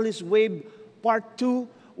 the Catalyst Wave Part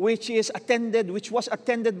 2, which was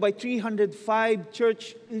attended by 305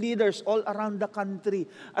 church leaders all around the country.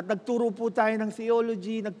 At nagturo po tayo ng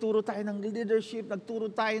theology, nagturo tayo ng leadership, nagturo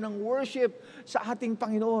tayo ng worship sa ating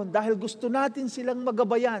Panginoon dahil gusto natin silang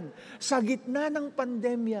magabayan sa gitna ng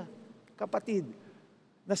pandemya, kapatid,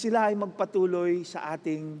 na sila ay magpatuloy sa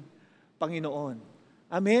ating Panginoon.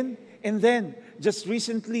 Amen? And then, just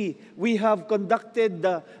recently, we have conducted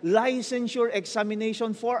the licensure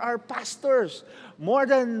examination for our pastors. More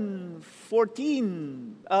than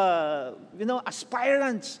 14,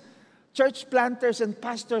 aspirants, church planters and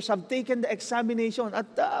pastors have taken the examination.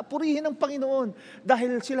 At purihin ang Panginoon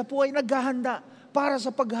dahil sila po ay naghahanda para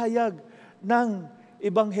sa paghayag ng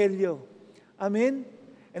Ebanghelyo. Amen?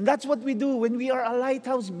 And that's what we do when we are a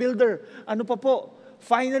lighthouse builder. Ano pa po?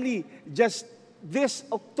 Finally, just this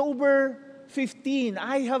October 15,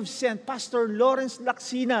 I have sent Pastor Lawrence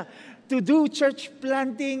Laksina to do church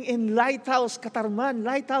planting in Lighthouse Katarman,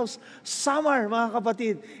 Lighthouse Samar, mga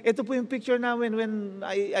kapatid. Ito po yung picture namin when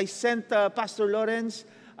I sent Pastor Lawrence.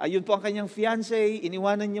 Yun po ang kanyang fiancé.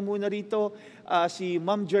 Iniwanan niya muna rito si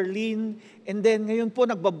Ma'am Jerlene. And then ngayon po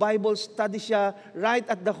nagba-Bible study siya right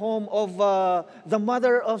at the home of the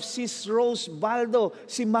mother of Sis Rose Baldo,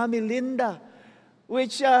 si Mami Linda.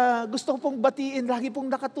 Which gusto ko pong batiin, lagi pong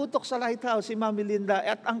nakatutok sa Lighthouse si Mami Linda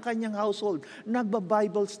at ang kanyang household.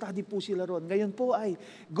 Nagba-Bible study po sila ron. Ngayon po ay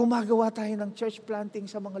gumagawa tayo ng church planting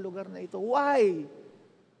sa mga lugar na ito. Why?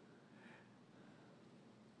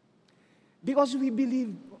 Because we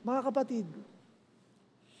believe, mga kapatid,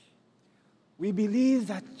 we believe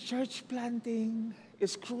that church planting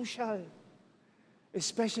is crucial.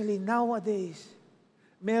 Especially nowadays.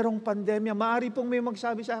 Merong pandemya. Maaari pong may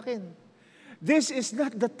magsabi sa akin, this is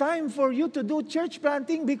not the time for you to do church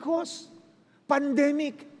planting because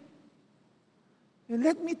pandemic. And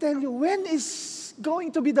let me tell you, when is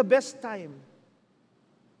going to be the best time?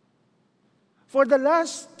 For the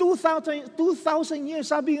last 2,000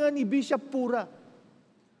 years, sabi nga ni Bishop Pura,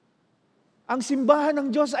 ang simbahan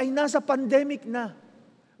ng Diyos ay nasa pandemic na.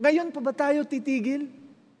 Ngayon pa ba tayo titigil?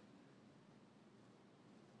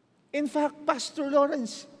 In fact, Pastor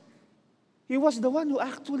Lawrence, he was the one who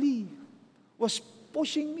actually was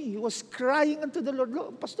pushing me. He was crying unto the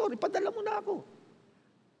Lord, Pastor, ipadala mo na ako.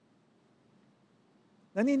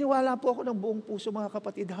 Naniniwala po ako ng buong puso, mga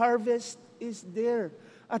kapatid. Harvest is there.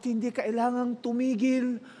 At hindi kailangang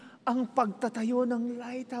tumigil ang pagtatayo ng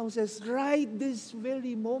lighthouses right this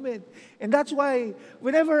very moment. And that's why,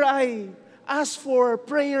 whenever I ask for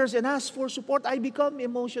prayers and ask for support, I become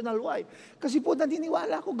emotional. Why? Kasi po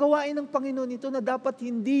naniniwala ko, gawain ng Panginoon ito na dapat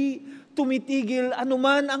hindi tumitigil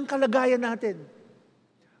anuman ang kalagayan natin.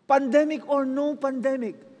 Pandemic or no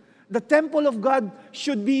pandemic, the temple of God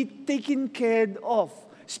should be taken care of,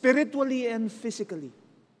 spiritually and physically.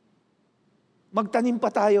 Magtanim pa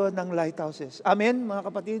tayo ng lighthouses. Amen, mga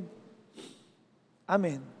kapatid?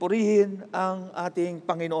 Amen. Purihin ang ating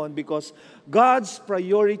Panginoon because God's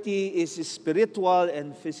priority is spiritual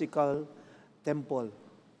and physical temple.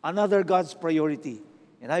 Another God's priority.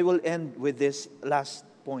 And I will end with this last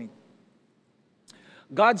point.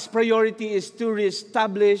 God's priority is to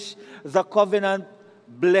reestablish the covenant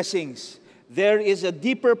blessings. There is a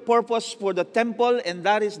deeper purpose for the temple and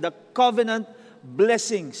that is the covenant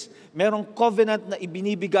blessings. Merong covenant na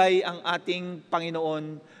ibinibigay ang ating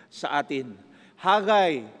Panginoon sa atin.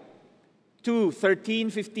 Haggai 2:13,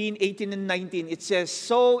 15, 18, and 19, it says,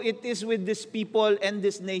 so it is with this people and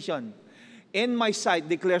this nation. In my sight,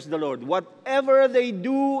 declares the Lord, whatever they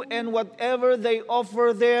do and whatever they offer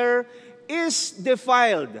there is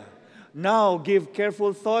defiled. Now give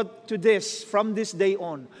careful thought to this from this day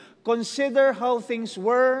on. Consider how things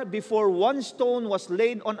were before one stone was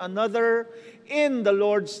laid on another in the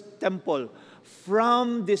Lord's temple.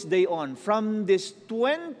 From this day on, from this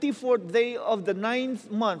 24th day of the 9th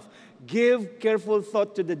month, give careful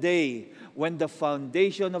thought to the day when the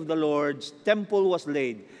foundation of the Lord's temple was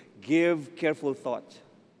laid. Give careful thought.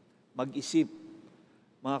 Mag-isip,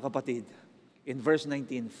 mga kapatid. In verse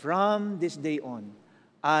 19, from this day on,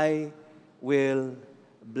 I will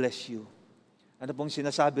bless you. Ano pong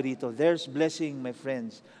sinasabi rito? There's blessing, my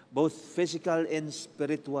friends, both physical and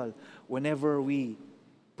spiritual, whenever we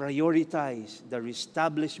prioritize the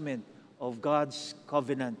reestablishment of God's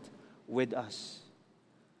covenant with us.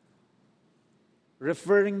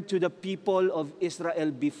 Referring to the people of Israel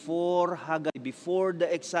before Haggai, before the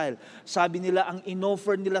exile, sabi nila ang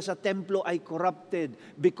inoffer nila sa templo ay corrupted.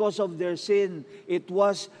 Because of their sin, it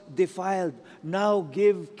was defiled. Now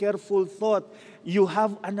give careful thought. You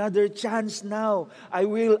have another chance now. I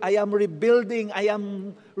am rebuilding. I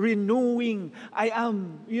am renewing. I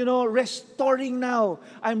am, restoring now.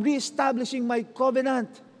 I'm reestablishing my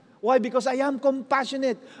covenant. Why? Because I am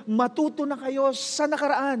compassionate. Matuto na kayo sa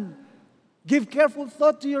nakaraan. Give careful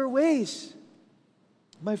thought to your ways.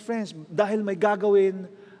 My friends, dahil may gagawin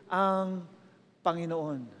ang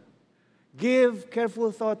Panginoon. Give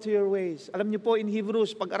careful thought to your ways. Alam niyo po, in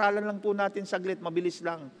Hebrews, pag-aralan lang po natin saglit, mabilis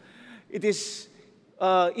lang. It is,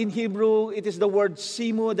 in Hebrew, it is the word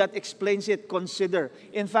simo that explains it, consider.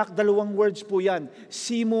 In fact, dalawang words po yan.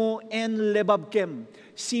 Simo and lebabkem.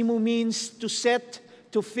 Simo means to set,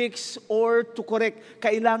 to fix, or to correct.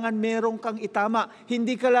 Kailangan merong kang itama.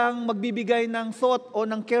 Hindi ka lang magbibigay ng thought o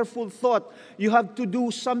ng careful thought. You have to do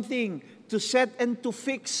something to set and to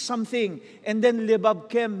fix something. And then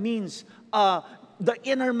lebabkem means the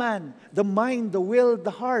inner man, the mind, the will,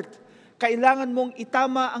 the heart. Kailangan mong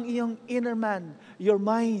itama ang iyong inner man, your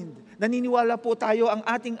mind. Naniniwala po tayo ang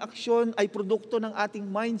ating aksyon ay produkto ng ating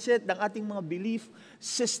mindset, ng ating mga belief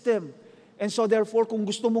system. And so therefore, kung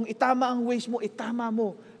gusto mong itama ang ways mo, itama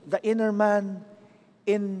mo the inner man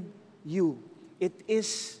in you. It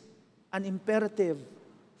is an imperative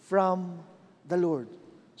from the Lord.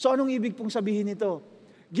 So anong ibig pong sabihin nito?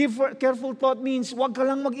 Give careful thought means huwag ka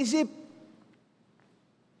lang mag-isip.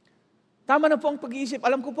 Tama na po ang pag-iisip.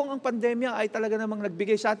 Alam ko pong ang pandemya ay talaga namang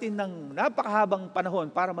nagbigay sa atin ng napakahabang panahon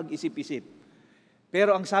para mag-isip-isip.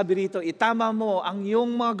 Pero ang sabi rito, itama mo ang iyong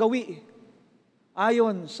mga gawi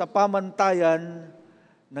ayon sa pamantayan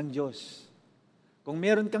ng Diyos. Kung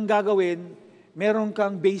meron kang gagawin, meron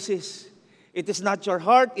kang basis. It is not your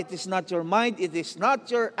heart, it is not your mind, it is not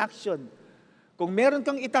your action. Kung meron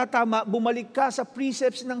kang itatama, bumalik ka sa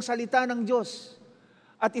precepts ng salita ng Diyos.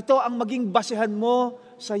 At ito ang maging basehan mo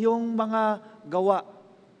sa iyong mga gawa.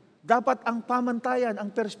 Dapat ang pamantayan,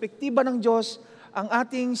 ang perspektiba ng Diyos, ang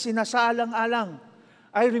ating sinasaalang-alang.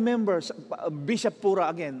 I remember, Bishop Pura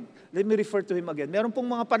again, let me refer to him again. Meron pong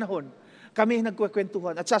mga panahon, kami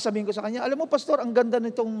nagkwekwentuhan at sasabihin ko sa kanya, alam mo Pastor, ang ganda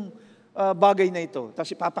nitong bagay na ito.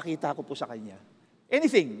 Tapos ipapakita ko po sa kanya.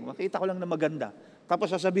 Anything, makita ko lang na maganda.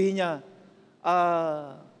 Tapos sasabihin niya,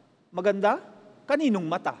 maganda? Kaninong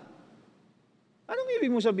mata? Anong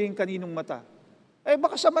ibig mo sabihin kaninong mata? Eh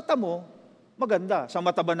baka sa mata mo, maganda. Sa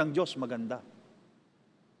mata ba ng Diyos, maganda?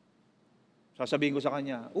 Sasabihin ko sa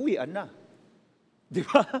kanya, uwian na. Di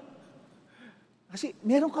ba? Kasi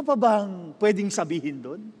meron ka pa bang pwedeng sabihin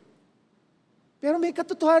doon? Pero may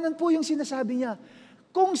katotohanan po yung sinasabi niya.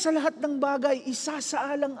 Kung sa lahat ng bagay,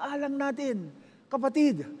 isasaalang-alang natin,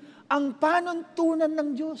 kapatid, ang panuntunan ng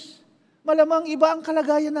Diyos. Malamang iba ang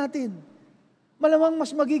kalagayan natin. Malamang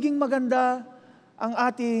mas magiging maganda ang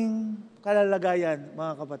ating kalalagayan,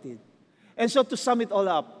 mga kapatid. And so to sum it all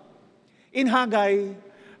up, in Haggai,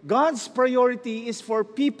 God's priority is for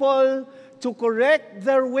people to correct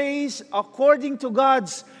their ways according to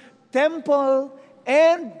God's temple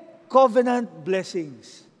and covenant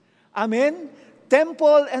blessings. Amen?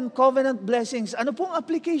 Temple and covenant blessings. Ano pong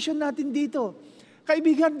application natin dito?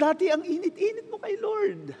 Kaibigan, dati ang init-init mo kay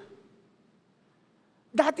Lord.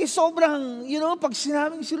 Dati sobrang, pag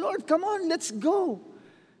sinabing si Lord, come on, let's go.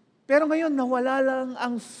 Pero ngayon, nawala lang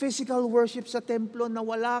ang physical worship sa templo,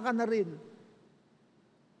 nawala ka na rin.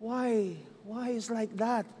 Why? Why is like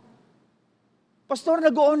that? Pastor,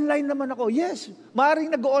 nag-online naman ako. Yes,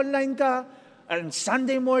 maaaring nag-online ka on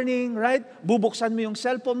Sunday morning, right? Bubuksan mo yung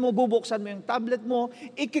cellphone mo, bubuksan mo yung tablet mo,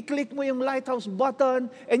 i-click mo yung lighthouse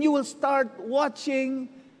button, and you will start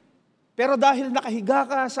watching. Pero dahil nakahiga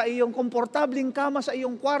ka sa iyong komportabling kama sa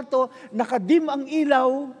iyong kwarto, nakadim ang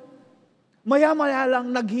ilaw, maya-maya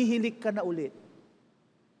lang naghihilik ka na ulit.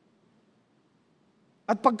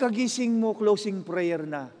 At pagkagising mo, closing prayer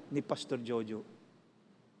na ni Pastor Jojo.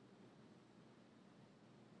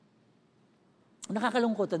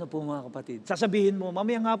 Nakakalungkot po mga kapatid. Sasabihin mo,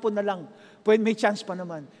 mamayang hapon na lang, may chance pa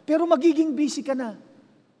naman. Pero magiging busy ka na.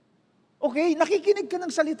 Okay, nakikinig ka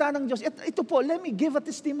ng salita ng Diyos. Ito po, let me give a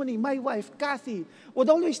testimony. My wife, Kathy,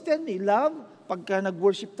 would always tell me, love, pagka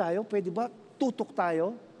nag-worship tayo, pwede ba tutok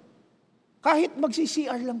tayo? Kahit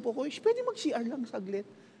magsi-CR lang po ko, pwede mag-CR lang saglit.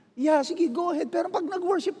 Yeah, sige, go ahead. Pero pag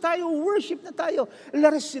nag-worship tayo, worship na tayo.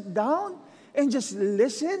 Let us sit down and just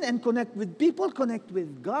listen and connect with people, connect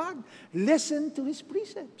with God. Listen to His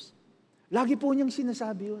precepts. Lagi po niyang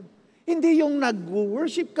sinasabi yun. Hindi yung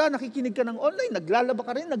nag-worship ka, nakikinig ka ng online, naglalaba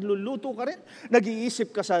ka rin, nagluluto ka rin, nag-iisip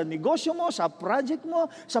ka sa negosyo mo, sa project mo,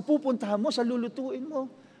 sa pupuntahan mo, sa lulutuin mo.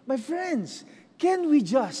 My friends, can't we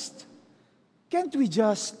just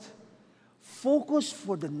focus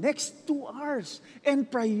for the next 2 hours and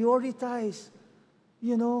prioritize,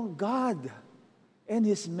 God and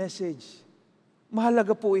His message?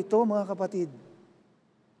 Mahalaga po ito, mga kapatid.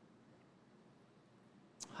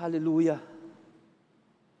 Hallelujah.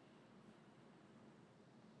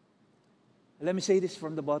 Let me say this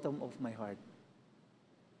from the bottom of my heart.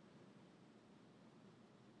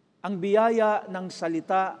 Ang biyaya ng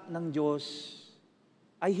salita ng Diyos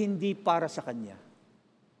ay hindi para sa Kanya.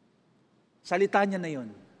 Salita niya na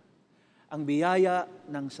yun. Ang biyaya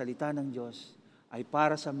ng salita ng Diyos ay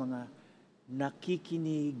para sa mga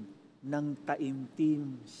nakikinig ng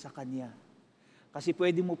taimtim sa Kanya. Kasi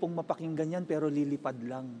pwede mo pong mapakinggan yan pero lilipad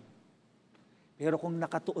lang. Pero kung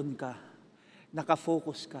nakatuon ka,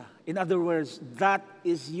 nakafocus ka, in other words, that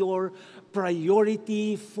is your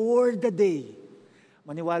priority for the day.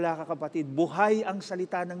 Maniwala ka kapatid, buhay ang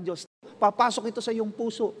salita ng Diyos. Papasok ito sa iyong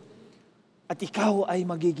puso at ikaw ay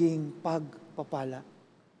magiging pagpapala.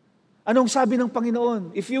 Anong sabi ng Panginoon?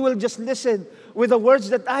 If you will just listen with the words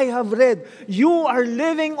that I have read, you are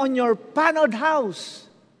living on your paneled house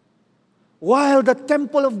while the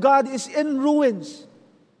temple of God is in ruins.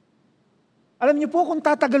 Alam niyo po kung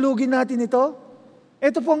tatagalugin natin ito,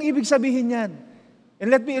 ito po ang ibig sabihin niyan. And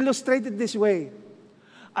let me illustrate it this way.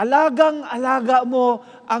 Alagang-alaga mo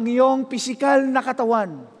ang iyong pisikal na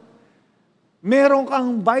katawan. Meron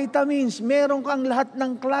kang vitamins, meron kang lahat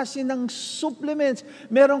ng klase ng supplements,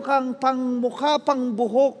 meron kang pang-mukha,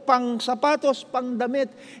 pang-buhok, pang-sapatos,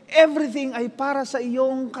 pang-damit. Everything ay para sa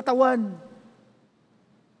iyong katawan.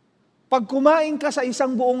 Pag kumain ka sa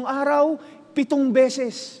isang buong araw, 7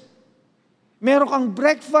 beses. Meron kang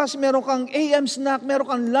breakfast, meron kang AM snack, meron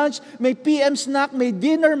kang lunch, may PM snack, may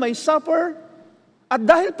dinner, may supper. At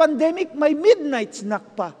dahil pandemic, may midnight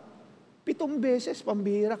snack pa. 7 beses,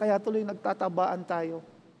 pambihira, kaya tuloy nagtatabaan tayo.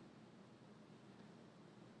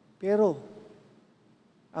 Pero,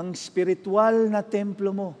 ang spiritual na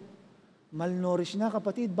templo mo, malnourished na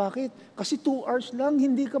kapatid. Bakit? Kasi 2 hours lang,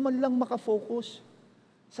 hindi ka man lang makafocus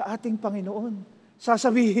sa ating Panginoon.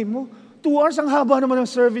 Sasabihin mo, 2 hours ang haba naman ng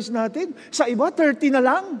service natin. Sa iba, 30 na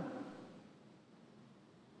lang.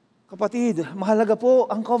 Kapatid, mahalaga po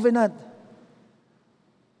ang covenant.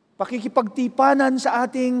 Pakikipagtipanan sa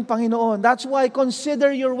ating Panginoon. That's why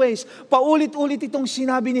consider your ways. Paulit-ulit itong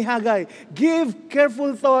sinabi ni Haggai. Give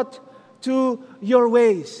careful thought to your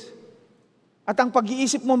ways. At ang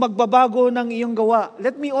pag-iisip mo magbabago ng iyong gawa.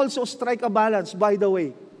 Let me also strike a balance, by the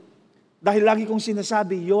way. Dahil lagi kong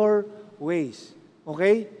sinasabi, your ways.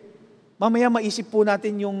 Okay? Mamaya maisip po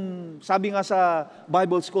natin yung, sabi nga sa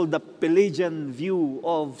Bible School, the Pelagian view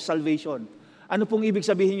of salvation. Ano pong ibig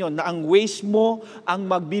sabihin yun? Na ang ways mo ang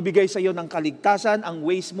magbibigay sa iyo ng kaligtasan, ang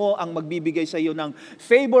ways mo ang magbibigay sa iyo ng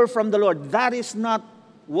favor from the Lord. That is not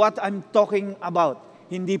what I'm talking about.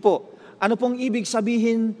 Hindi po. Ano pong ibig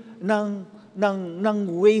sabihin ng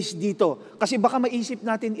ways dito? Kasi baka maisip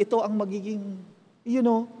natin ito ang magiging,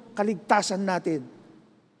 kaligtasan natin.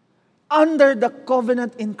 Under the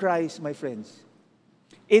covenant in Christ, my friends,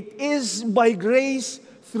 it is by grace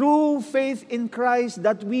through faith in Christ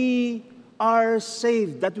that we are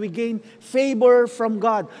saved, that we gain favor from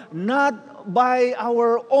God, not by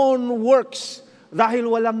our own works. Dahil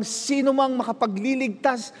walang sino mang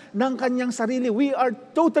makapagliligtas ng kanyang sarili. We are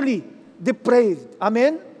totally depraved.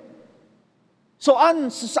 Amen? So,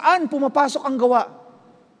 saan pumapasok ang gawa?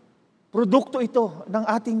 Produkto ito ng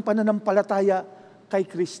ating pananampalataya kay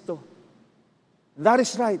Kristo. That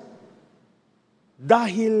is right.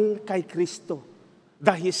 Dahil kay Kristo,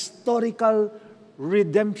 the historical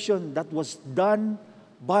redemption that was done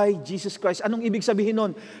by Jesus Christ. Anong ibig sabihin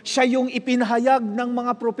nun? Siya yung ipinahayag ng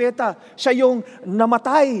mga propeta. Siya yung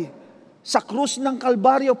namatay sa krus ng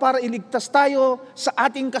Kalbaryo para iligtas tayo sa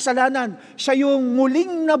ating kasalanan. Siya yung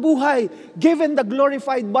muling nabuhay, given the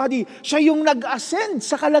glorified body. Siya yung nag-ascend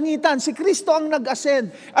sa kalangitan. Si Kristo ang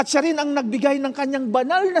nag-ascend. At siya rin ang nagbigay ng kanyang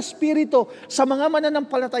banal na spirito sa mga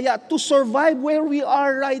mananampalataya to survive where we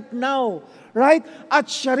are right now. Right?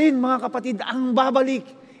 At siya rin, mga kapatid, ang babalik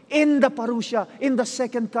in the parousia, in the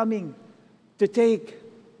second coming, to take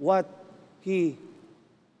what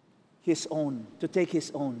his own, to take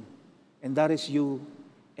his own. And that is you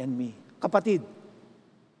and me. Kapatid,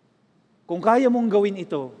 kung kaya mong gawin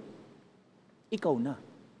ito, ikaw na.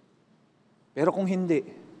 Pero kung hindi,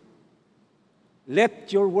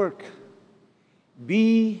 let your work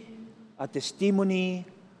be a testimony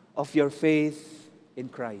of your faith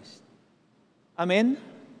in Christ. Amen?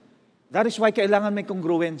 That is why kailangan may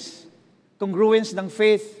congruence. Congruence ng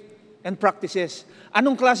faith and practices.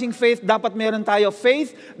 Anong klaseng faith dapat meron tayo?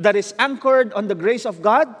 Faith that is anchored on the grace of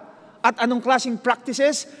God. At anong klaseng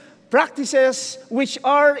practices? Practices which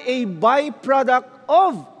are a byproduct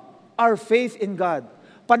of our faith in God.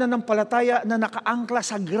 Pananampalataya na nakaangkla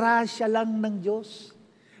sa grasya lang ng Diyos.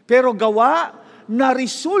 Pero gawa na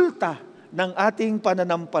resulta ng ating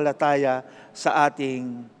pananampalataya sa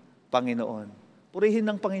ating Panginoon. Purihin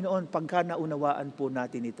ng Panginoon pagka naunawaan po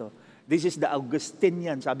natin ito. This is the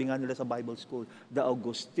Augustinian, sabi nga nila sa Bible school, the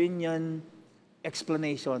Augustinian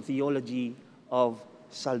explanation, theology of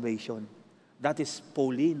salvation. That is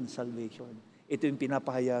Pauline salvation. Ito yung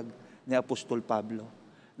pinapahayag ni Apostol Pablo.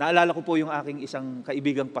 Naalala ko po yung aking isang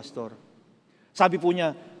kaibigang pastor. Sabi po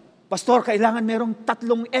niya, Pastor, kailangan merong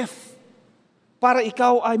 3 F para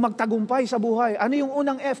ikaw ay magtagumpay sa buhay. Ano yung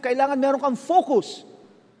unang F? Kailangan meron kang focus.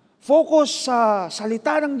 Focus sa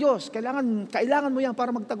salita ng Diyos. Kailangan mo yan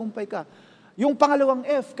para magtagumpay ka. Yung pangalawang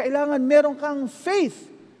F, kailangan meron kang faith.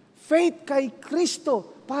 Faith kay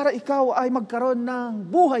Kristo para ikaw ay magkaroon ng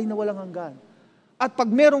buhay na walang hanggan. At pag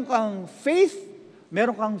meron kang faith,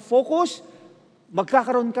 meron kang focus,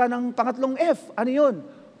 magkakaroon ka ng pangatlong F. Ano yun?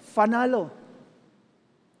 Fanalo.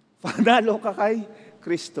 Fanalo ka kay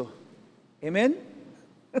Kristo. Amen?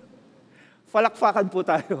 Falakfakan po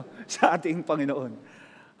tayo sa ating Panginoon.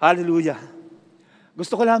 Hallelujah.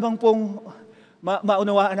 Gusto ko lamang pong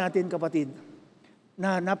maunawaan natin, kapatid,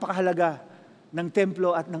 na napakahalaga ng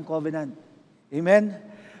templo at ng covenant. Amen?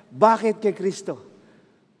 Bakit kay Kristo?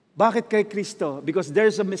 Bakit kay Kristo? Because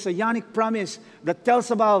there's a messianic promise that tells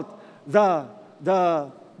about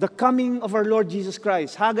the coming of our Lord Jesus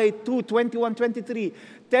Christ. Haggai 2:21-23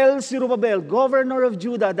 tells Zerubbabel, governor of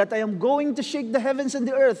Judah, that I am going to shake the heavens and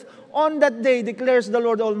the earth. On that day, declares the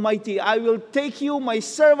Lord Almighty, I will take you, my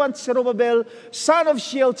servant Zerubbabel, son of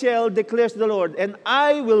Shealtiel, declares the Lord, and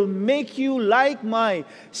I will make you like my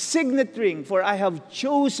signet ring, for I have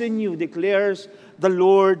chosen you, declares the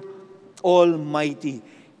Lord Almighty.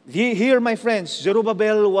 Here, my friends,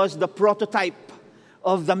 Zerubbabel was the prototype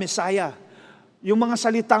of the Messiah. Yung mga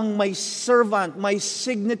salitang my servant, my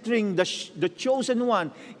signet ring, the chosen one,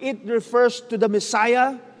 it refers to the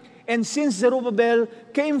Messiah. And since Zerubbabel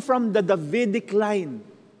came from the Davidic line,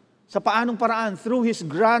 sa paanong paraan? Through his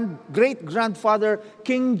great-grandfather,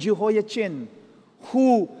 King Jehoiachin,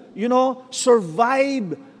 who,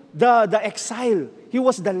 survived the exile. He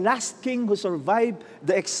was the last king who survived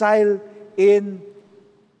the exile in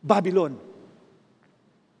Babylon.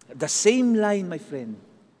 The same line, my friend,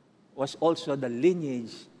 was also the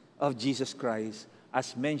lineage of Jesus Christ,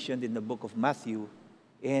 as mentioned in the book of Matthew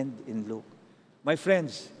and in Luke. My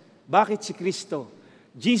friends, bakit si Kristo?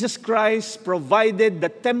 Jesus Christ provided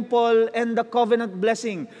the temple and the covenant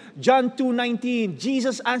blessing. John 2:19,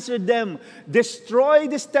 Jesus answered them,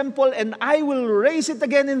 destroy this temple and I will raise it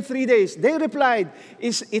again in 3 days. They replied,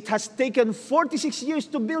 it has taken 46 years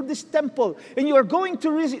to build this temple and you are going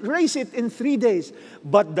to raise it in 3 days.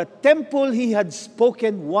 But the temple he had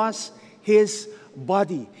spoken was his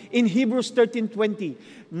body. In Hebrews 13:20,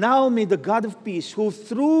 now may the God of peace, who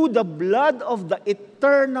through the blood of the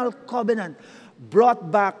eternal covenant brought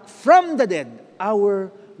back from the dead our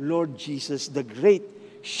Lord Jesus, the great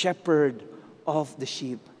shepherd of the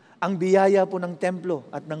sheep. Ang biyaya po ng templo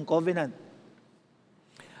at ng covenant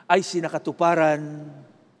ay sinakatuparan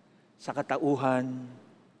sa katauhan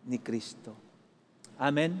ni Kristo.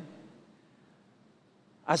 Amen?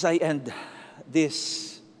 As I end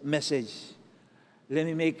this message, let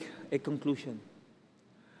me make a conclusion.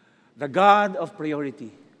 The God of priority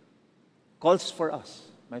calls for us,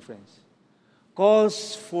 my friends,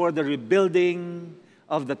 calls for the rebuilding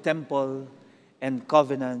of the temple and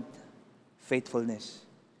covenant faithfulness.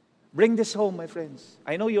 Bring this home, my friends.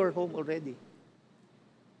 I know you're home already.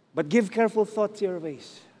 But give careful thought to your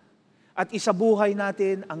ways. At isabuhay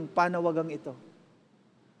natin ang panawagang ito.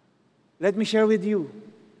 Let me share with you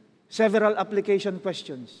several application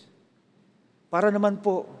questions para naman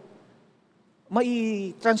po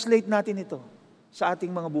mai-translate natin ito sa ating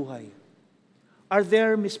mga buhay. Are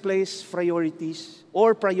there misplaced priorities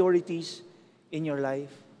or priorities in your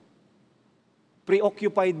life?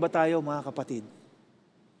 Preoccupied ba tayo, mga kapatid,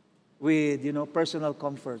 with, personal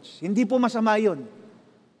comforts? Hindi po masama yun.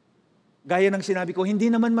 Gaya ng sinabi ko,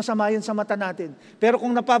 hindi naman masama yun sa mata natin. Pero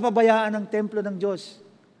kung napapabayaan ang templo ng Diyos,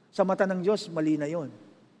 sa mata ng Diyos, mali na yun.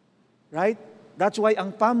 Right? That's why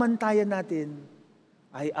ang pamantayan natin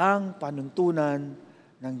ay ang panuntunan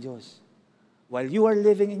ng Diyos. While you are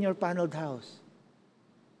living in your paneled house,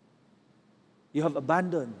 you have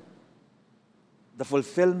abandoned the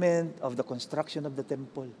fulfillment of the construction of the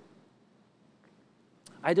temple.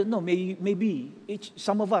 I don't know, maybe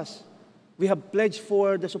some of us, we have pledged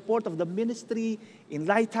for the support of the ministry in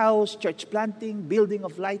lighthouse, church planting, building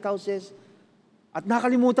of lighthouses, at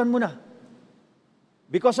nakalimutan mo na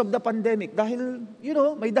because of the pandemic. Dahil,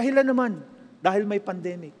 may dahilan naman, dahil may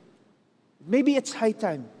pandemic. Maybe it's high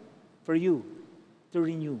time for you to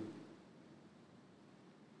renew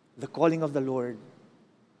the calling of the Lord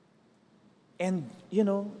and,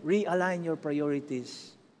 realign your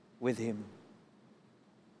priorities with Him.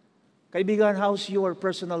 Kaibigan, how's your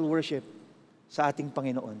personal worship sa ating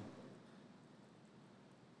Panginoon?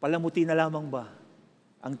 Palamuti na lamang ba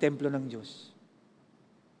ang templo ng Diyos?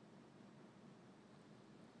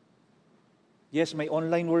 Yes, may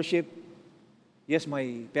online worship. Yes,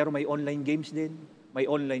 pero may online games din. May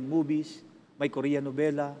online movies. May Korean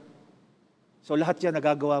novela. So lahat yan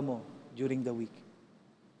nagagawa mo during the week.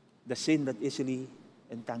 The sin that easily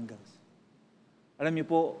entangles. Alam niyo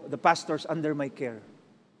po, the pastors under my care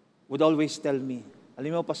would always tell me,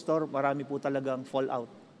 alam mo, Pastor, marami po talagang fallout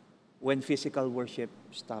when physical worship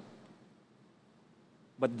stopped.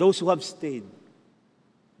 But those who have stayed,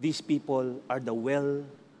 these people are the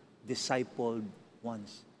well-discipled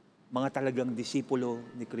ones. Mga talagang disipulo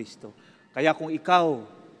ni Kristo. Kaya kung ikaw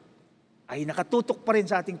ay nakatutok pa rin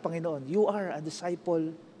sa ating Panginoon, you are a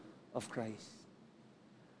disciple of Christ.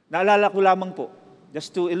 Naalala ko lamang po,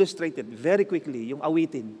 just to illustrate it very quickly, yung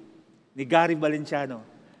awitin ni Gary Valenciano,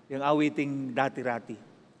 yung awiting Dati-Rati.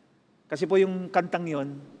 Kasi po yung kantang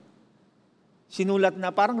yon, sinulat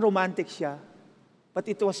na parang romantic siya, but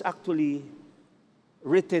it was actually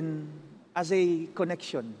written as a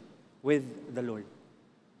connection with the Lord.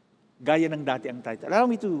 Gaya ng dati ang title. Allow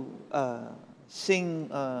me to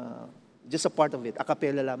sing just a part of it, a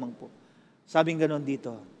cappella lamang po. Sabing ganon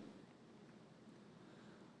dito,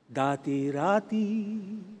 Dati-rati,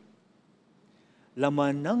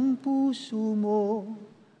 laman ng puso mo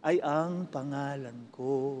ay ang pangalan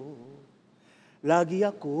ko. Lagi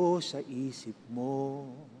ako sa isip mo.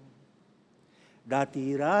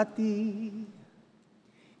 Dati-rati,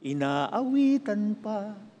 inaawitan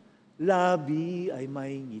pa, labi ay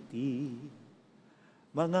may ngiti.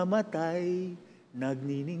 Mga matay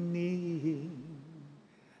nagniningning.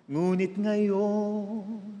 Ngunit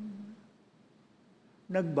ngayon,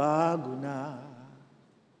 nagbago na,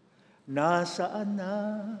 nasaan na,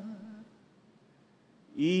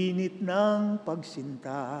 init ng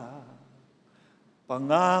pagsinta,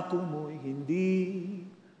 pangako mo'y hindi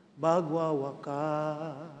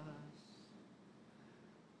magwawakas.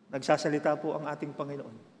 Nagsasalita po ang ating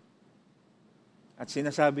Panginoon. At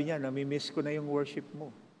sinasabi niya, namimiss ko na yung worship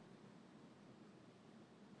mo.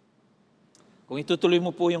 Kung itutuloy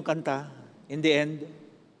mo po yung kanta, in the end,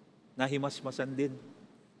 nahimasmasan din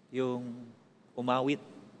yung umawit.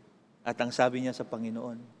 At ang sabi niya sa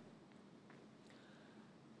Panginoon,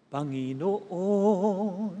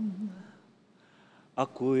 Panginoon,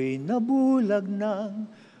 ako'y nabulag ng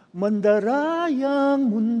mandarayang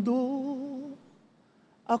mundo.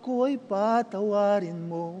 Ako ay patawarin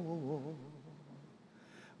mo.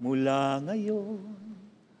 Mula ngayon,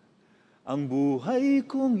 ang buhay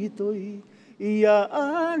kong ito'y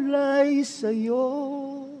iaalay sa'yo.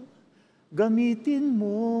 Gamitin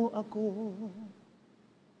mo ako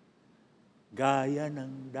gaya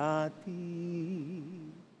ng dati,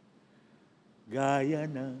 gaya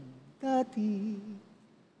ng dati,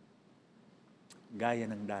 gaya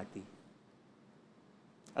ng dati.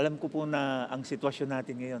 Alam ko po na ang sitwasyon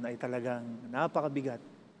natin ngayon ay talagang napakabigat.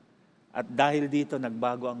 At dahil dito,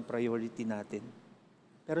 nagbago ang priority natin.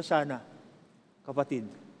 Pero sana, kapatid,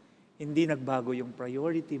 hindi nagbago yung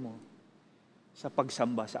priority mo sa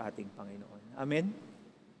pagsamba sa ating Panginoon. Amen?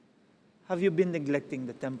 Have you been neglecting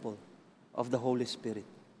the temple of the Holy Spirit?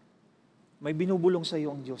 May binubulong sa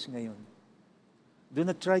iyo ang Diyos ngayon. Do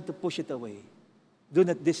not try to push it away. Do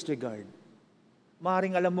not disregard.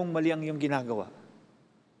 Maaaring alam mong mali ang iyong ginagawa.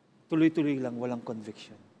 Tuloy-tuloy lang, walang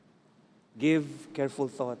conviction. Give careful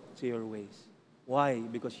thought to your ways. Why?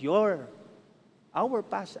 Because our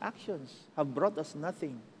past actions have brought us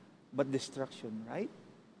nothing but destruction, right?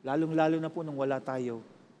 Lalong-lalo na po nung wala tayo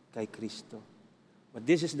kay Kristo. But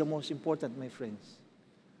this is the most important, my friends.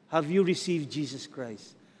 Have you received Jesus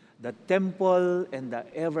Christ, the temple and the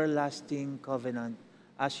everlasting covenant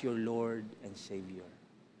as your Lord and Savior?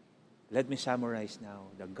 Let me summarize now.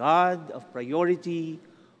 The God of priority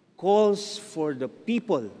calls for the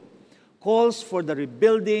people, calls for the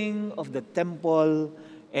rebuilding of the temple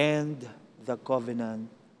and the covenant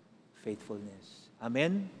faithfulness.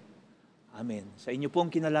 Amen? Amen. Sa inyo pong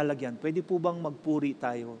kinalalagyan, pwede po bang magpuri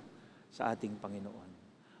tayo sa ating Panginoon?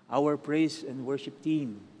 Our praise and worship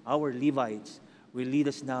team, our Levites, will lead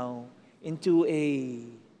us now into a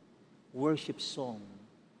worship song.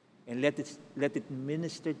 And let it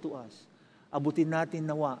minister to us. Abutin natin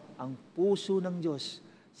nawa ang puso ng Diyos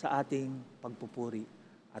sa ating pagpupuri.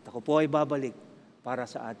 At ako po ay babalik para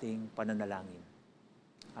sa ating pananalangin.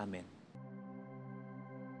 Amen.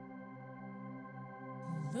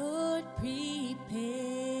 Lord, prepare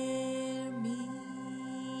me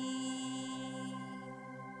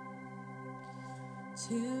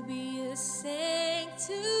to be a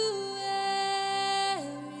sanctuary,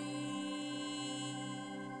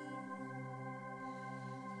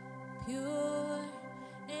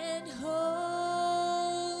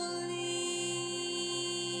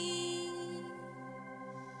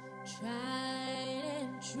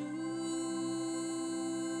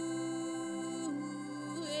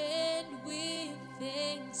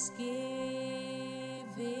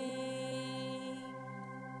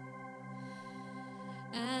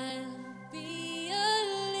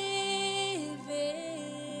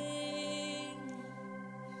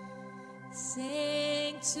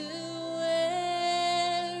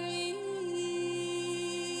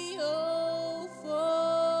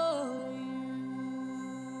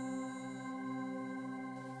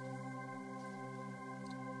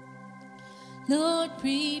 Lord,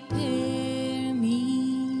 prepare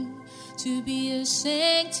me to be a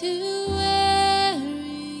sanctuary,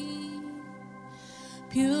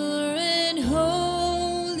 pure and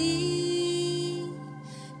holy,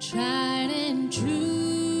 tried and true,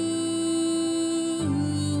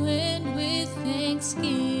 and with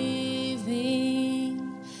thanksgiving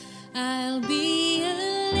I'll be a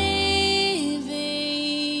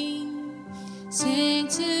living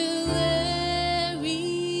sanctuary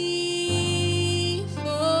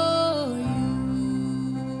for you.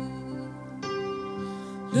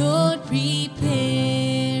 Lord,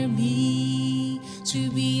 prepare me to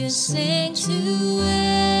be a sanctuary,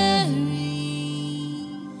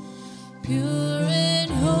 pure and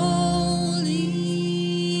holy,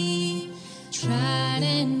 tried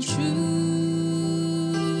and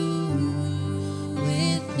true,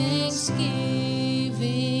 with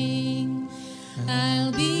thanksgiving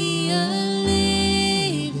I'll be a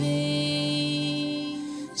living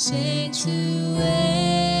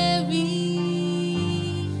sanctuary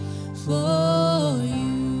for you.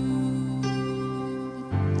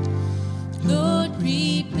 Lord,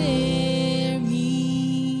 prepare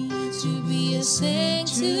me to be a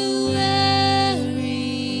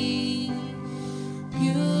sanctuary,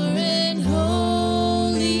 pure and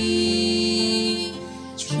holy,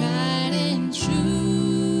 tried and true,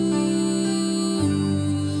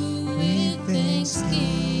 with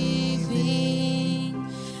thanksgiving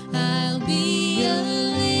I'll be a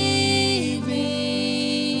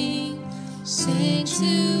living sanctuary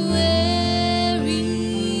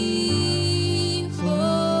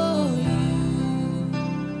for you.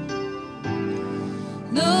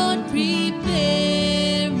 Lord,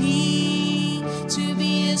 prepare me to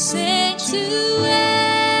be a sanctuary,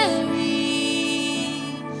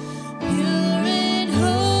 pure and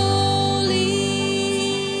holy,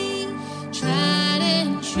 tried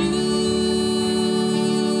and true,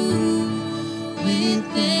 with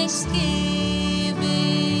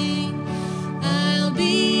thanksgiving I'll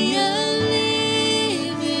be a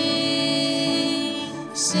living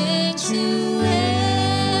sanctuary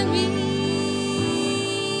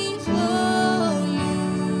for you.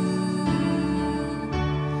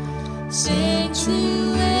 Sanctuary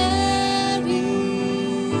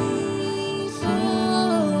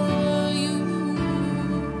for you.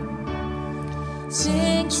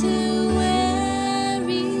 Sanctuary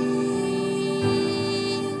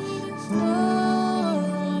for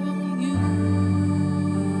you.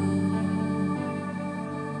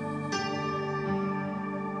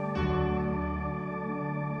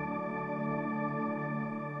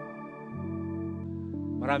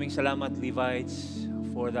 Maraming salamat, Levites,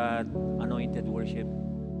 for that anointed worship.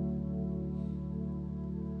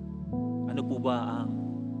 Ano po ba ang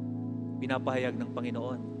pinapahayag ng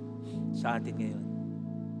Panginoon sa atin ngayon?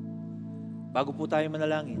 Bago po tayo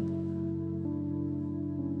manalangin,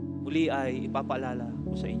 muli ay ipapaalala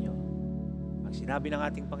ko sa inyo ang sinabi ng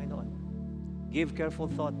ating Panginoon. Give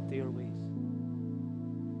careful thought to your ways.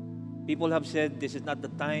 People have said this is not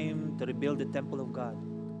the time to rebuild the temple of God.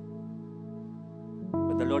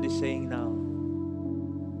 But the Lord is saying now,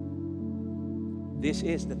 this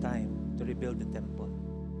is the time to rebuild the temple.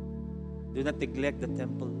 Do not neglect the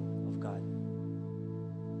temple of God.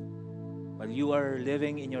 While you are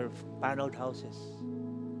living in your paneled houses,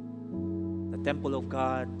 the temple of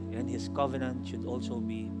God and His covenant should also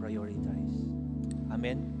be prioritized.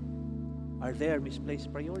 Amen? Are there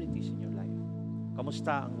misplaced priorities in your life?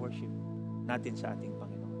 Kamusta ang worship natin sa ating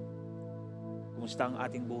Panginoon? Kamusta ang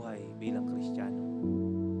ating buhay bilang Kristiyano?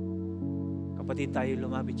 Kapatid, tayo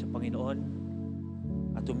lumapit sa Panginoon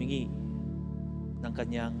at humingi ng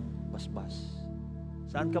Kanyang basbas.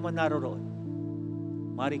 Saan ka man naroroon,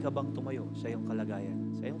 maaari ka bang tumayo sa iyong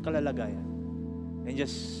kalagayan, sa iyong kalalagayan, and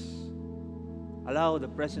just allow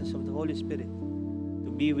the presence of the Holy Spirit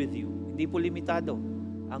to be with you. Hindi po limitado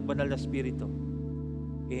ang banal na Espiritu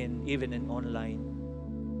even in online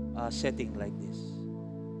setting like this.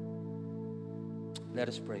 Let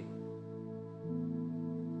us pray.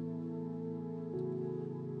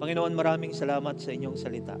 Panginoon, maraming salamat sa inyong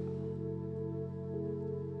salita.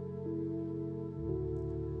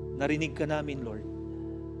 Narinig ka namin, Lord.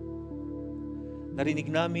 Narinig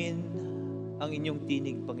namin ang inyong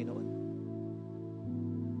tinig, Panginoon.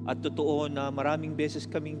 At totoo na maraming beses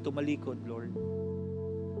kaming tumalikod, Lord,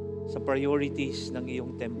 sa priorities ng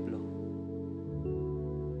iyong templo.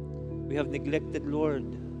 We have neglected, Lord,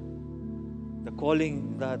 the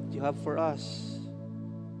calling that you have for us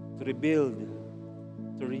to rebuild,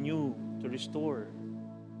 to renew, to restore.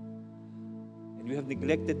 And we have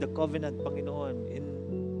neglected the covenant, Panginoon,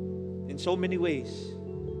 in so many ways.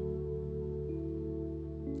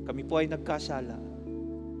 Kami po ay nagkasala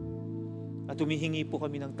at humihingi po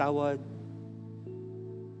kami ng tawad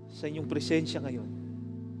sa inyong presensya ngayon.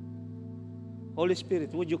 Holy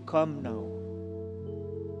Spirit, would you come now?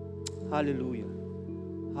 Hallelujah.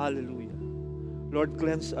 Hallelujah. Lord,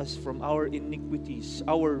 cleanse us from our iniquities,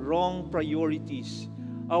 our wrong priorities,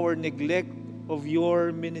 our neglect of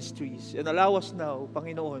your ministries. And allow us now,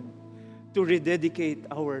 Panginoon, to rededicate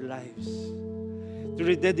our lives, to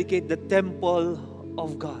rededicate the temple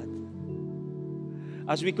of God.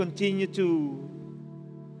 As we continue to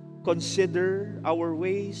consider our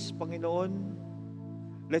ways, Panginoon,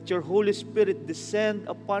 let your Holy Spirit descend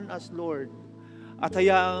upon us, Lord, at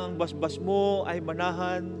hayaang basbas mo ay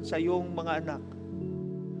manahan sa iyong mga anak.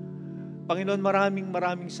 Panginoon,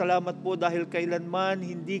 maraming salamat po dahil kailanman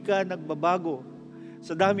hindi ka nagbabago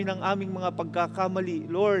sa dami ng aming mga pagkakamali.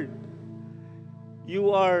 Lord,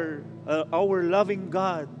 you are our loving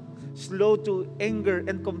God, slow to anger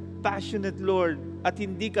and compassionate, Lord, at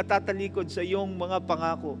hindi ka tatalikod sa iyong mga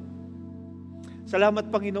pangako. Salamat,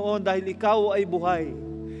 Panginoon, dahil ikaw ay buhay.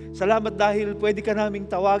 Salamat dahil pwede ka naming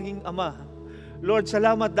tawaging Ama. Lord,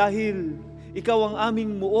 salamat dahil ikaw ang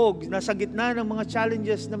aming muog na sa gitna ng mga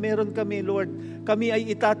challenges na meron kami, Lord, kami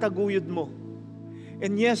ay itataguyod mo.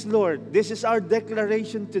 And yes, Lord, this is our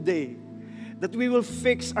declaration today that we will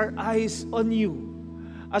fix our eyes on you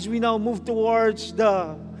as we now move towards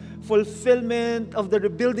the fulfillment of the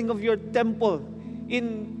rebuilding of your temple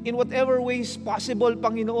in whatever ways possible,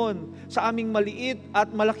 Panginoon, sa aming maliit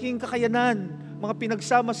at malaking kakayanan, mga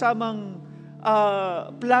pinagsama-samang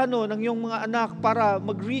plano ng iyong mga anak para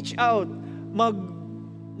mag-reach out,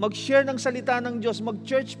 mag-share ng salita ng Diyos,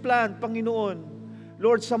 mag-church plant, Panginoon.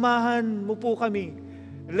 Lord, samahan mo po kami.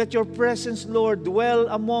 Let your presence, Lord, dwell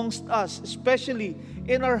amongst us, especially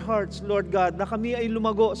in our hearts, Lord God, na kami ay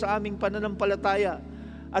lumago sa aming pananampalataya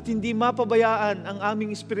at hindi mapabayaan ang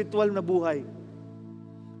aming spiritual na buhay.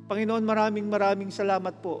 Panginoon, maraming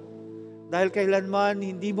salamat po. Dahil kailanman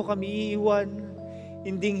hindi mo kami iiwan,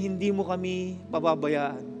 hindi mo kami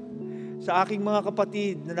pababayaan. Sa aking mga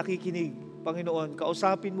kapatid na nakikinig, Panginoon,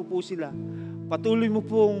 kausapin mo po sila. Patuloy mo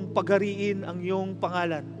pong paghariin ang iyong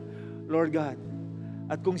pangalan, Lord God.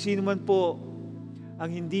 At kung sino man po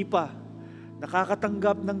ang hindi pa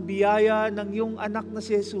nakakatanggap ng biyaya ng iyong anak na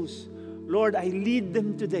si Jesus, Lord, I lead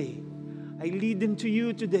them today. I lead them to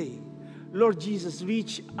you today. Lord Jesus,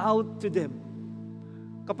 reach out to them.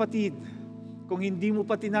 Kapatid, kung hindi mo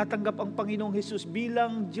pa tinatanggap ang Panginoong Jesus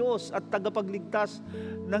bilang Diyos at tagapagligtas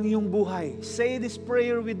ng iyong buhay, say this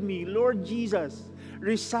prayer with me. Lord Jesus,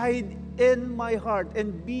 reside in my heart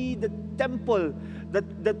and be the temple that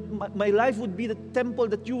my life would be the temple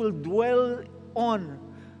that you will dwell on.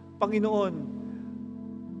 Panginoon,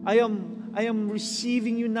 I am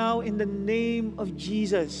receiving you now in the name of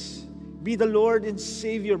Jesus. Be the Lord and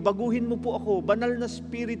Savior. Baguhin mo po ako, banal na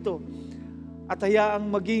Espiritu, at hayaang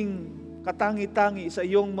maging katangi-tangi sa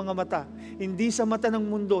iyong mga mata. Hindi sa mata ng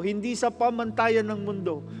mundo, hindi sa pamantayan ng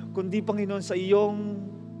mundo, kundi, Panginoon, sa iyong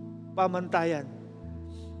pamantayan.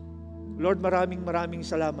 Lord, maraming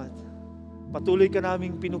salamat. Patuloy ka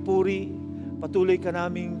naming pinupuri, patuloy ka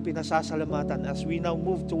naming pinasasalamatan as we now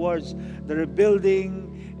move towards the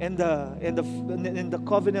rebuilding and the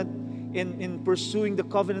covenant, in pursuing the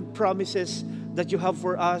covenant promises that you have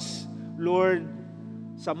for us. Lord,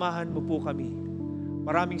 samahan mo po kami.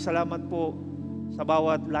 Maraming salamat po sa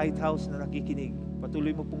bawat lighthouse na nakikinig.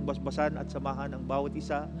 Patuloy mo pong basbasan at samahan ang bawat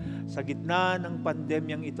isa sa gitna ng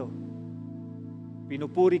pandemyang ito.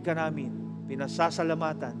 Pinupuri ka namin,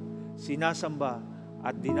 pinasasalamatan, sinasamba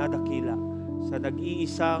at dinadakila sa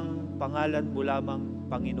nag-iisang pangalan mo lamang,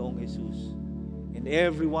 Panginoong Jesus. And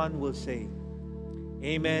everyone will say,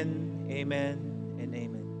 Amen, Amen, and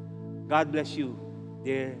Amen. God bless you,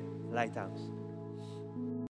 dear Lighthouse.